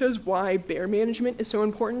me, shows why bear management is so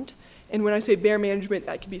important. And when I say bear management,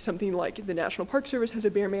 that could be something like the National Park Service has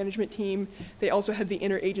a bear management team. They also have the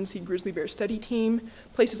Interagency Grizzly Bear Study Team.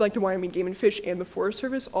 Places like the Wyoming Game and Fish and the Forest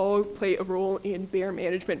Service all play a role in bear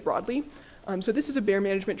management broadly. So this is a bear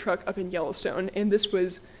management truck up in Yellowstone, and this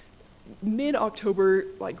was mid-October,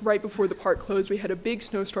 like right before the park closed. We had a big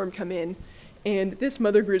snowstorm come in. And this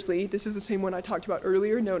mother grizzly, this is the same one I talked about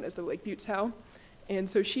earlier, known as the Lake Butte sow. And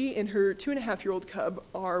so she and her 2.5-year-old cub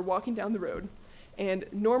are walking down the road. And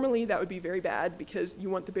normally that would be very bad because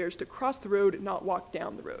you want the bears to cross the road, not walk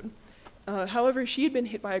down the road. However, she had been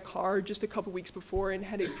hit by a car just a couple weeks before and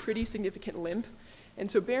had a pretty significant limp.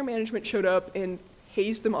 And so bear management showed up and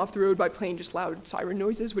hazed them off the road by playing just loud siren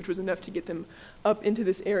noises, which was enough to get them up into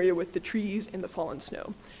this area with the trees and the fallen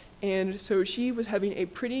snow. And so she was having a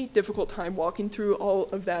pretty difficult time walking through all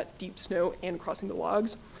of that deep snow and crossing the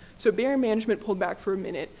logs. So bear management pulled back for a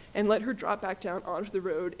minute and let her drop back down onto the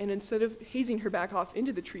road, and instead of hazing her back off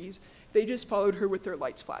into the trees, they just followed her with their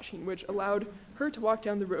lights flashing, which allowed her to walk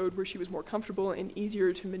down the road where she was more comfortable and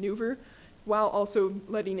easier to maneuver, while also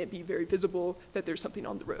letting it be very visible that there's something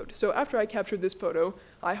on the road. So after I captured this photo,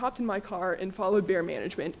 I hopped in my car and followed bear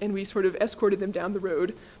management, and we sort of escorted them down the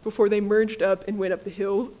road before they merged up and went up the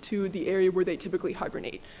hill to the area where they typically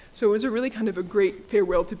hibernate. So it was a really kind of a great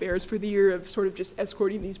farewell to bears for the year of sort of just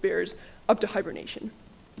escorting these bears up to hibernation.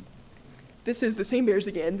 This is the same bears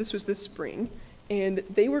again. This was this spring. And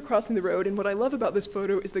they were crossing the road, and what I love about this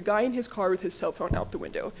photo is the guy in his car with his cell phone out the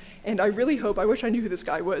window. And I really hope, I wish I knew who this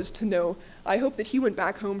guy was to know, I hope that he went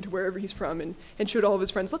back home to wherever he's from and showed all of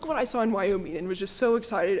his friends, look what I saw in Wyoming, and was just so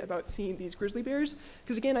excited about seeing these grizzly bears.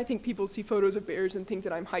 Because again, I think people see photos of bears and think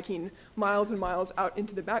that I'm hiking miles and miles out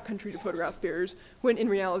into the backcountry to photograph bears, when in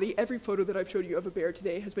reality, every photo that I've showed you of a bear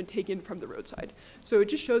today has been taken from the roadside. So it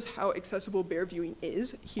just shows how accessible bear viewing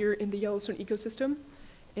is here in the Yellowstone ecosystem.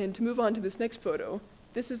 And to move on to this next photo,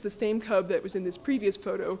 this is the same cub that was in this previous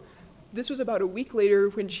photo. This was about a week later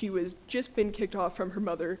when she was just been kicked off from her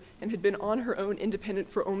mother and had been on her own independent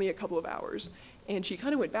for only a couple of hours. And she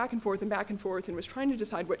kind of went back and forth and was trying to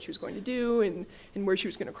decide what she was going to do and where she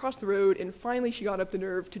was going to cross the road. And finally she got up the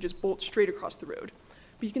nerve to just bolt straight across the road.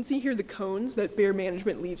 But you can see here the cones that bear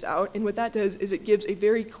management leaves out, and what that does is it gives a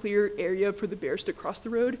very clear area for the bears to cross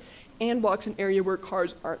the road and blocks an area where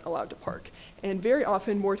cars aren't allowed to park. And very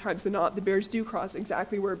often, more times than not, the bears do cross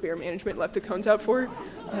exactly where bear management left the cones out for.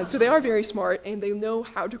 So they are very smart, and they know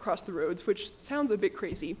how to cross the roads, which sounds a bit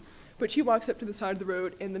crazy. But she walks up to the side of the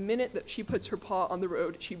road, and the minute that she puts her paw on the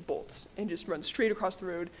road, she bolts and just runs straight across the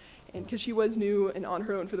road. And because she was new and on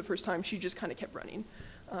her own for the first time, she just kind of kept running.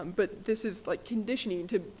 But this is like conditioning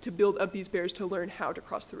to build up these bears to learn how to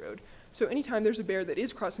cross the road. So anytime there's a bear that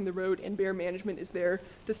is crossing the road and bear management is there,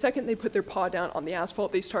 the second they put their paw down on the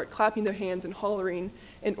asphalt, they start clapping their hands and hollering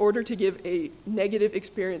in order to give a negative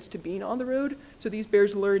experience to being on the road. So these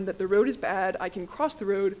bears learn that the road is bad, I can cross the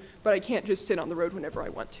road, but I can't just sit on the road whenever I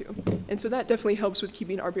want to. And so that definitely helps with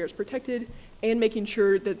keeping our bears protected and making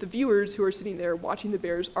sure that the viewers who are sitting there watching the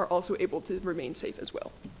bears are also able to remain safe as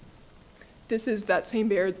well. This is that same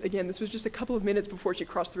bear. Again, this was just a couple of minutes before she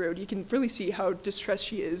crossed the road. You can really see how distressed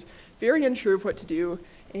she is, very unsure of what to do.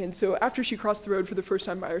 And so after she crossed the road for the first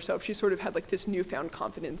time by herself, she sort of had like this newfound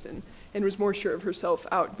confidence and was more sure of herself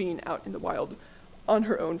being out in the wild on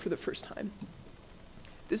her own for the first time.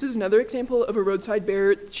 This is another example of a roadside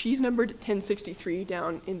bear. She's numbered 1063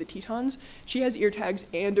 down in the Tetons. She has ear tags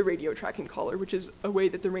and a radio tracking collar, which is a way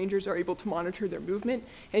that the rangers are able to monitor their movement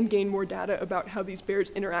and gain more data about how these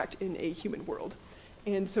bears interact in a human world.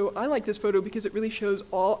 And so I like this photo because it really shows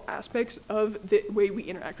all aspects of the way we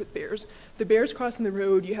interact with bears. The bears crossing the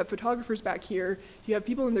road, you have photographers back here, you have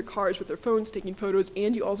people in their cars with their phones taking photos,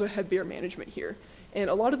 and you also have bear management here. And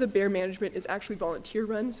a lot of the bear management is actually volunteer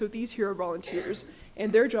run, so these here are volunteers,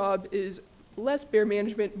 and their job is less bear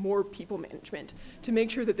management, more people management, to make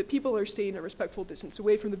sure that the people are staying a respectful distance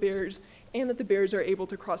away from the bears, and that the bears are able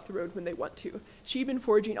to cross the road when they want to. She'd been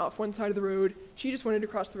foraging off one side of the road, she just wanted to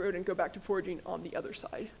cross the road and go back to foraging on the other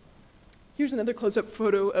side. Here's another close-up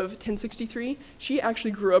photo of 1063. She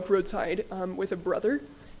actually grew up roadside with a brother,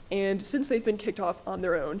 and since they've been kicked off on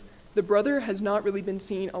their own, the brother has not really been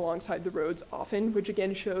seen alongside the roads often, which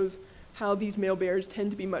again shows how these male bears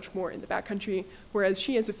tend to be much more in the backcountry, whereas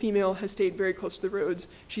she as a female has stayed very close to the roads.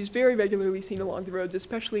 She's very regularly seen along the roads,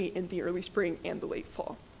 especially in the early spring and the late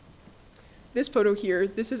fall. This photo here,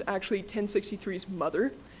 this is actually 1063's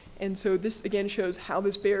mother, and so this again shows how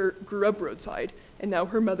this bear grew up roadside, and now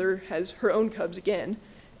her mother has her own cubs again,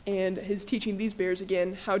 and is teaching these bears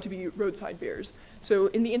again how to be roadside bears. So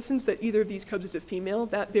in the instance that either of these cubs is a female,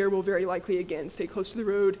 that bear will very likely again stay close to the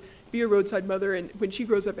road, be a roadside mother, and when she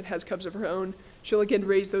grows up and has cubs of her own, she'll again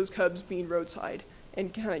raise those cubs being roadside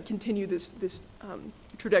and kind of continue this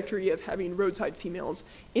trajectory of having roadside females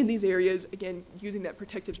in these areas, again using that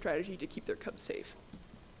protective strategy to keep their cubs safe.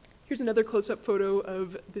 Here's another close-up photo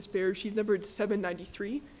of this bear. She's numbered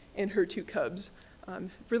 793 and her two cubs.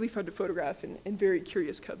 Really fun to photograph and very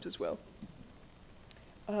curious cubs as well.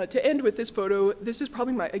 To end with this photo, this is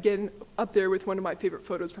probably again, up there with one of my favorite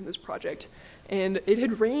photos from this project. And it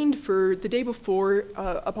had rained for the day before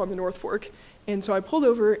up on the North Fork, and so I pulled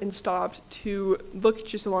over and stopped to look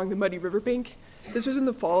just along the muddy riverbank. This was in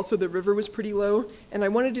the fall, so the river was pretty low, and I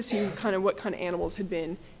wanted to see kind of what kind of animals had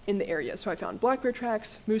been in the area. So I found black bear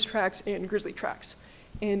tracks, moose tracks, and grizzly tracks.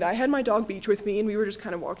 And I had my dog Beach with me, and we were just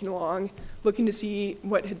kind of walking along, looking to see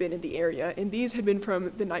what had been in the area. And these had been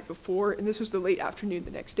from the night before, and this was the late afternoon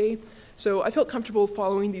the next day. So I felt comfortable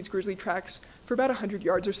following these grizzly tracks for about 100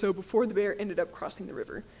 yards or so before the bear ended up crossing the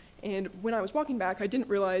river. And when I was walking back, I didn't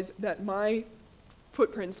realize that my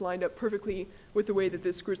footprints lined up perfectly with the way that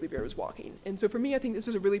this grizzly bear was walking. And so for me, I think this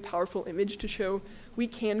is a really powerful image to show we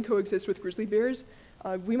can coexist with grizzly bears.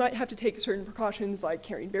 We might have to take certain precautions like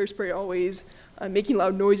carrying bear spray always, making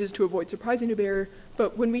loud noises to avoid surprising a bear,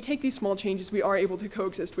 but when we take these small changes, we are able to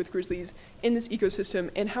coexist with grizzlies in this ecosystem,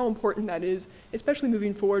 and how important that is, especially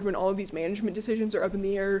moving forward when all of these management decisions are up in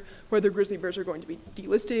the air, whether grizzly bears are going to be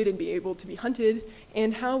delisted and be able to be hunted,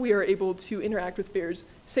 and how we are able to interact with bears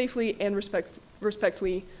safely and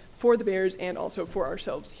respectfully for the bears and also for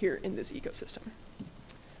ourselves here in this ecosystem.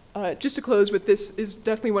 Just to close with, this is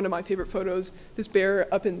definitely one of my favorite photos, this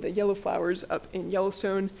bear up in the yellow flowers up in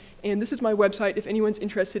Yellowstone. And this is my website if anyone's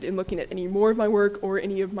interested in looking at any more of my work or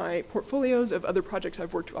any of my portfolios of other projects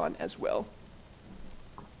I've worked on as well.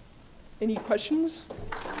 Any questions?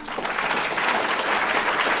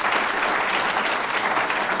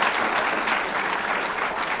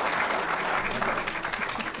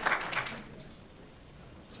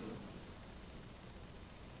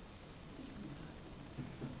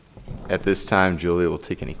 At this time, Julia will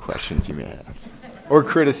take any questions you may have, or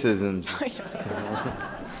criticisms.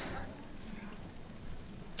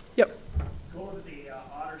 Yep. Go to the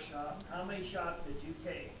otter shot. How many shots did you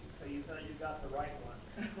take so you thought you got the right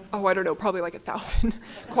one? Oh, I don't know, probably like 1,000,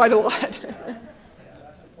 quite a lot.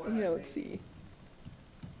 Yeah, let's see.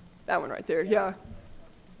 That one right there, yeah.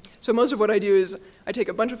 So most of what I do is I take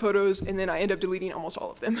a bunch of photos and then I end up deleting almost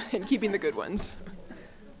all of them and keeping the good ones.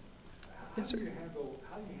 Yes, sir. How do you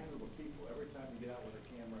handle the people every time you get out with a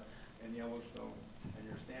camera in Yellowstone and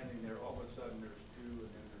you're standing there, all of a sudden there's 2 and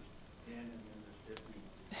then there's 10 and then there's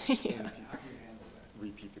 50? Yeah. How do you handle that?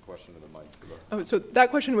 Repeat the question to the mic. Oh, so that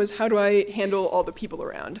question was, how do I handle all the people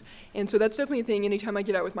around? And so that's definitely a thing. Anytime I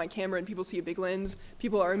get out with my camera and people see a big lens,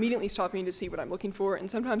 people are immediately stopping to see what I'm looking for. And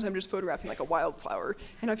sometimes I'm just photographing like a wildflower.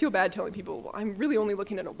 And I feel bad telling people, well, I'm really only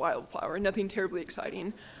looking at a wildflower, nothing terribly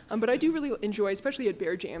exciting. But I do really enjoy, especially at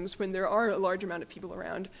bear jams, when there are a large amount of people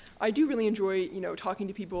around, I do really enjoy, talking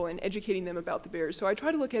to people and educating them about the bears. So I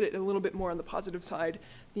try to look at it a little bit more on the positive side,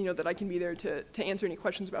 that I can be there to answer any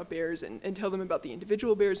questions about bears and tell them about the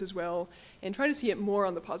individual bears as well, and try to see it more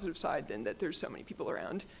on the positive side than that there's so many people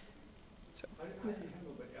around. So. How do you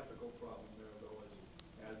handle the ethical problem there, though,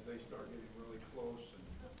 as they start getting really close and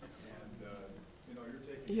you're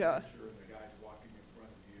taking a picture and the guy's walking in front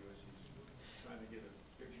of you as he's trying to get a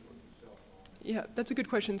picture with his cell phone? Yeah, that's a good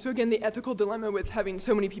question. So again, the ethical dilemma with having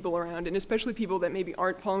so many people around, and especially people that maybe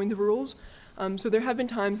aren't following the rules. So there have been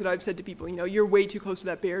times that I've said to people, you're way too close to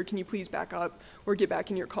that bear, can you please back up or get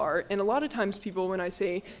back in your car? And a lot of times people, when I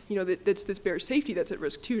say, that that's this bear's safety that's at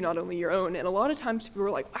risk too, not only your own, and a lot of times people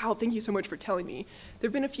are like, wow, thank you so much for telling me. There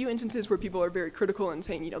have been a few instances where people are very critical and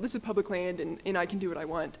saying, this is public land and I can do what I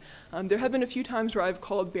want. There have been a few times where I've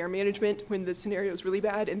called bear management when the scenario is really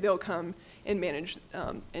bad, and they'll come and manage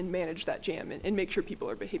that jam and make sure people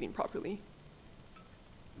are behaving properly.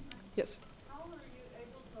 Yes?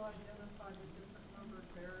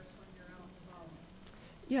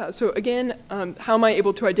 Yeah, so again, how am I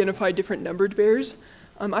able to identify different numbered bears?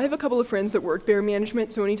 I have a couple of friends that work bear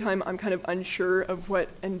management, so anytime I'm kind of unsure of what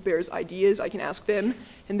a bear's ID is, I can ask them,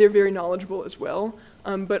 and they're very knowledgeable as well.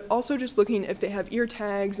 But also just looking if they have ear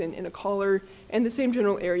tags and a collar, and the same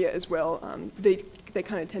general area as well. They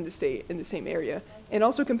kind of tend to stay in the same area. And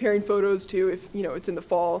also comparing photos to if it's in the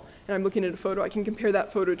fall, and I'm looking at a photo, I can compare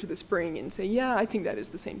that photo to the spring and say, yeah, I think that is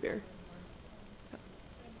the same bear. Yeah.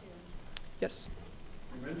 Yes?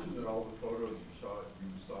 You mentioned that all the photos you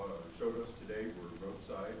showed us today were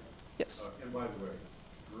roadside. Yes. And by the way,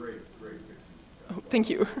 great pictures. Oh, thank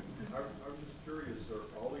you. I'm just curious,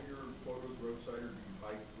 are all of your photos roadside, or do you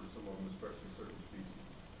hike for some of them, especially certain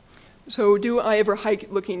species? So do I ever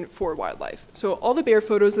hike looking for wildlife? So all the bear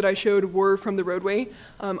photos that I showed were from the roadway.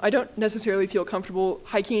 I don't necessarily feel comfortable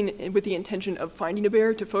hiking with the intention of finding a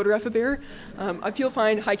bear to photograph a bear. I feel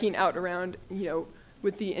fine hiking out around,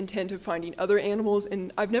 with the intent of finding other animals,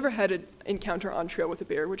 and I've never had an encounter on trail with a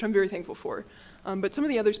bear, which I'm very thankful for. But some of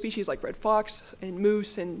the other species like red fox and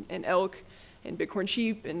moose and elk and bighorn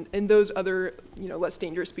sheep and those other less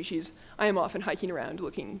dangerous species, I am often hiking around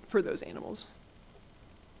looking for those animals.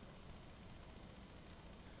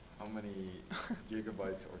 How many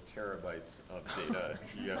gigabytes or terabytes of data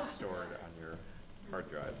do you have stored on your hard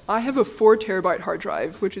drives? I have a 4 terabyte hard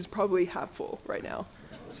drive, which is probably half full right now.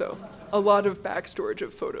 So a lot of back storage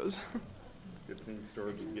of photos. Good thing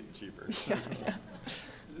storage is getting cheaper. Yeah.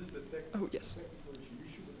 Is this the Oh, yes. technical issue?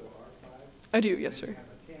 You shoot with the R5? I do, yes, sir. You have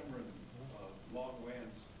a camera and long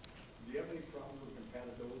lens. Do you have any problem with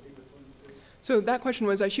compatibility between the two? So that question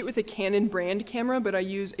was, I shoot with a Canon brand camera, but I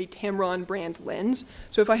use a Tamron brand lens.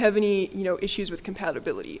 So if I have any issues with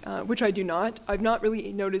compatibility, which I do not, I've not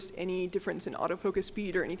really noticed any difference in autofocus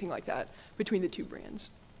speed or anything like that between the two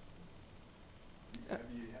brands. Have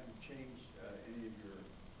you changed any of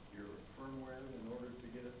your firmware in order to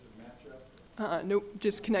get it to match up? Nope,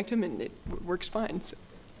 just connect them and it works fine. So,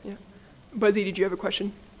 yeah. Buzzy, did you have a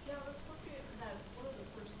question? Yeah, I was looking at that, one of the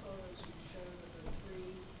first photos you showed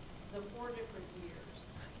of the 4 different years.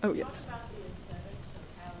 Oh, yes. Talk about the aesthetics of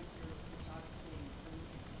how your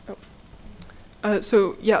photography improved.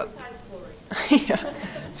 So, yeah. Besides blurry. Yeah.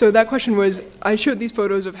 So that question was, I showed these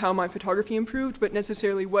photos of how my photography improved, but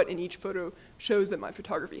necessarily what in each photo shows that my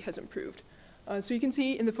photography has improved. So you can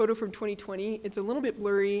see in the photo from 2020, it's a little bit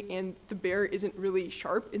blurry and the bear isn't really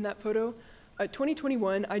sharp in that photo.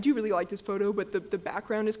 2021, I do really like this photo, but the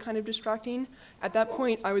background is kind of distracting. At that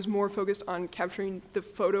point, I was more focused on capturing the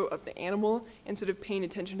photo of the animal instead of paying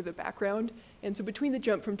attention to the background. And so between the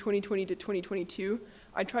jump from 2020 to 2022,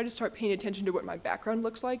 I try to start paying attention to what my background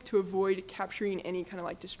looks like to avoid capturing any kind of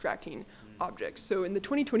like distracting objects. So in the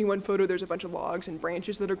 2021 photo, there's a bunch of logs and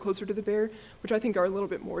branches that are closer to the bear, which I think are a little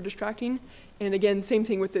bit more distracting. And again, same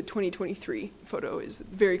thing with the 2023 photo, is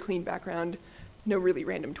very clean background, no really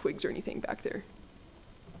random twigs or anything back there.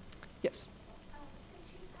 Yes?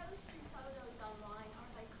 Since you post your photos online, are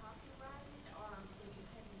they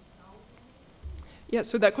Yeah,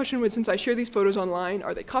 so that question was, since I share these photos online,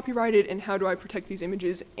 are they copyrighted, and how do I protect these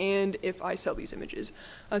images, and if I sell these images?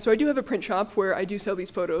 So I do have a print shop where I do sell these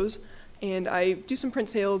photos, and I do some print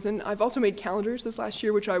sales, and I've also made calendars this last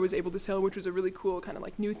year, which I was able to sell, which was a really cool kind of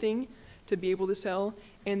like new thing to be able to sell.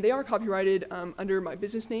 And they are copyrighted under my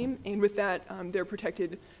business name, and with that, they're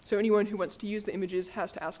protected. So anyone who wants to use the images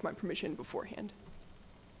has to ask my permission beforehand.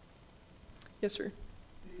 Yes, sir?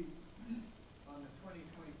 On the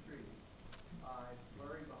 2023,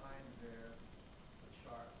 blurry behind the bear, the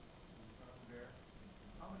shark in front of the bear,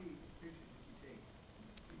 how many pictures did you take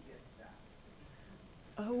to get that?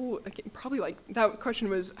 Oh, okay, probably like, that question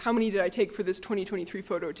was, how many did I take for this 2023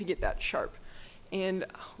 photo to get that sharp? And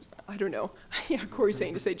I don't know. Yeah, Corey's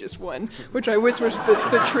saying to say just one, which I wish was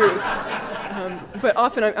the truth. But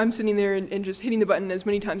often I'm sitting there and just hitting the button as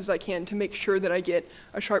many times as I can to make sure that I get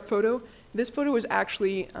a sharp photo. This photo was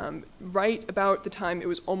actually right about the time it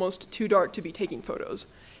was almost too dark to be taking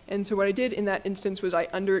photos. And so what I did in that instance was I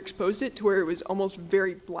underexposed it to where it was almost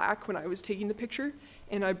very black when I was taking the picture,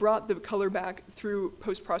 and I brought the color back through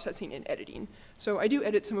post-processing and editing. So I do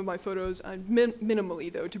edit some of my photos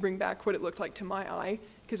minimally, though, to bring back what it looked like to my eye,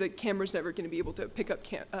 because a camera's never going to be able to pick up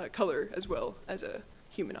color as well as a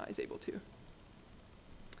human eye is able to.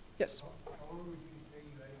 Yes? How long would you say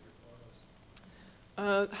you edit your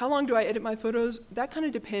photos? How long do I edit my photos? That kind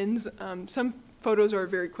of depends. Some photos are a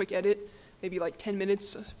very quick edit, maybe like 10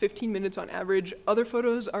 minutes, 15 minutes on average. Other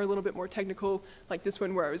photos are a little bit more technical, like this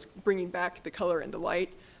one where I was bringing back the color and the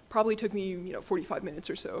light. Probably took me 45 minutes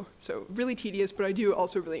or so. So really tedious, but I do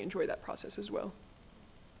also really enjoy that process as well.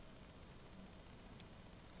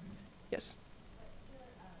 Yes?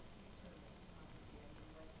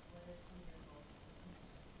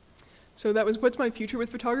 So that was, what's my future with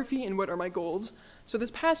photography and what are my goals? So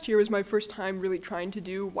this past year was my first time really trying to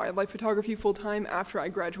do wildlife photography full-time after I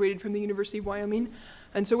graduated from the University of Wyoming.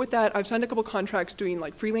 And so with that, I've signed a couple contracts doing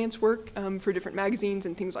like freelance work for different magazines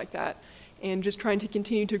and things like that, and just trying to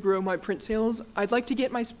continue to grow my print sales. I'd like to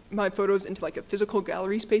get my photos into like a physical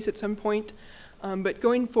gallery space at some point, but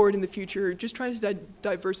going forward in the future, just trying to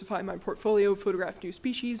diversify my portfolio, photograph new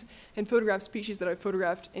species, and photograph species that I've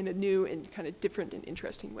photographed in a new and kind of different and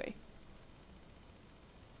interesting way.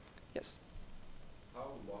 Yes?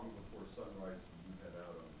 How long before sunrise do you head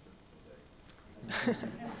out on a typical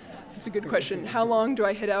day? That's a good question. How long do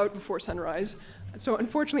I head out before sunrise? So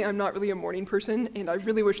unfortunately, I'm not really a morning person, and I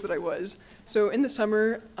really wish that I was. So in the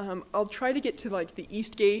summer, I'll try to get to like the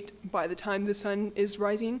East Gate by the time the sun is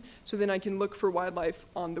rising, so then I can look for wildlife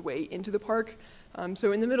on the way into the park.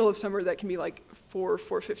 So in the middle of summer, that can be like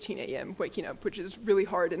 4:15 a.m. waking up, which is really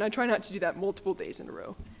hard, and I try not to do that multiple days in a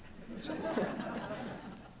row. So.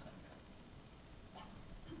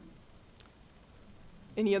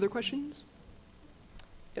 Any other questions?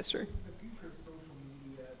 Yes, sir. The future of social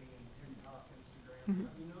media being TikTok, Instagram,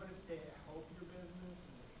 have you noticed it help your business? Is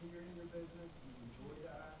it hindering your business? Do you enjoy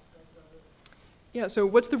that aspect of it? Yeah, so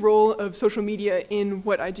what's the role of social media in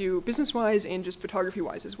what I do business-wise and just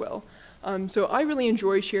photography-wise as well? So I really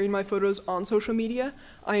enjoy sharing my photos on social media.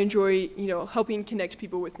 I enjoy, helping connect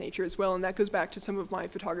people with nature as well, and that goes back to some of my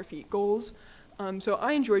photography goals. So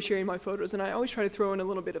I enjoy sharing my photos, and I always try to throw in a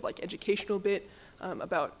little bit of like educational bit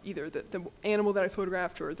about either the animal that I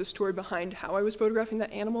photographed or the story behind how I was photographing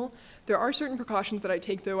that animal. There are certain precautions that I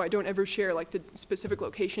take, though. I don't ever share like the specific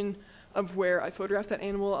location of where I photographed that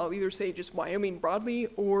animal. I'll either say just Wyoming broadly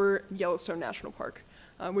or Yellowstone National Park,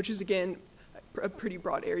 which is, again, a pretty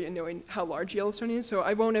broad area knowing how large Yellowstone is, so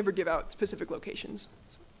I won't ever give out specific locations.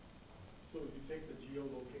 So you take the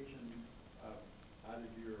geolocation out of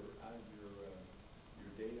your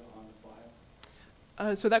data on the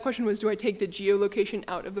file? So that question was, do I take the geolocation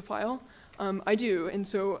out of the file? I do, and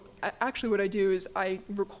so actually what I do is I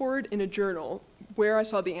record in a journal where I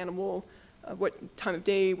saw the animal, what time of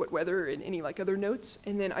day, what weather, and any like other notes,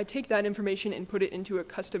 and then I take that information and put it into a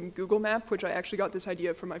custom Google map, which I actually got this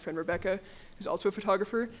idea from my friend Rebecca, who's also a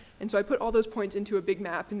photographer, and so I put all those points into a big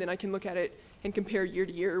map, and then I can look at it and compare year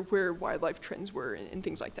to year where wildlife trends were and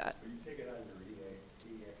things like that. So you take it out of your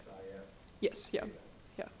EXIF? Yes, yeah, data?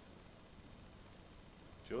 yeah.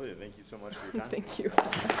 Julia, thank you so much for your time. Thank you.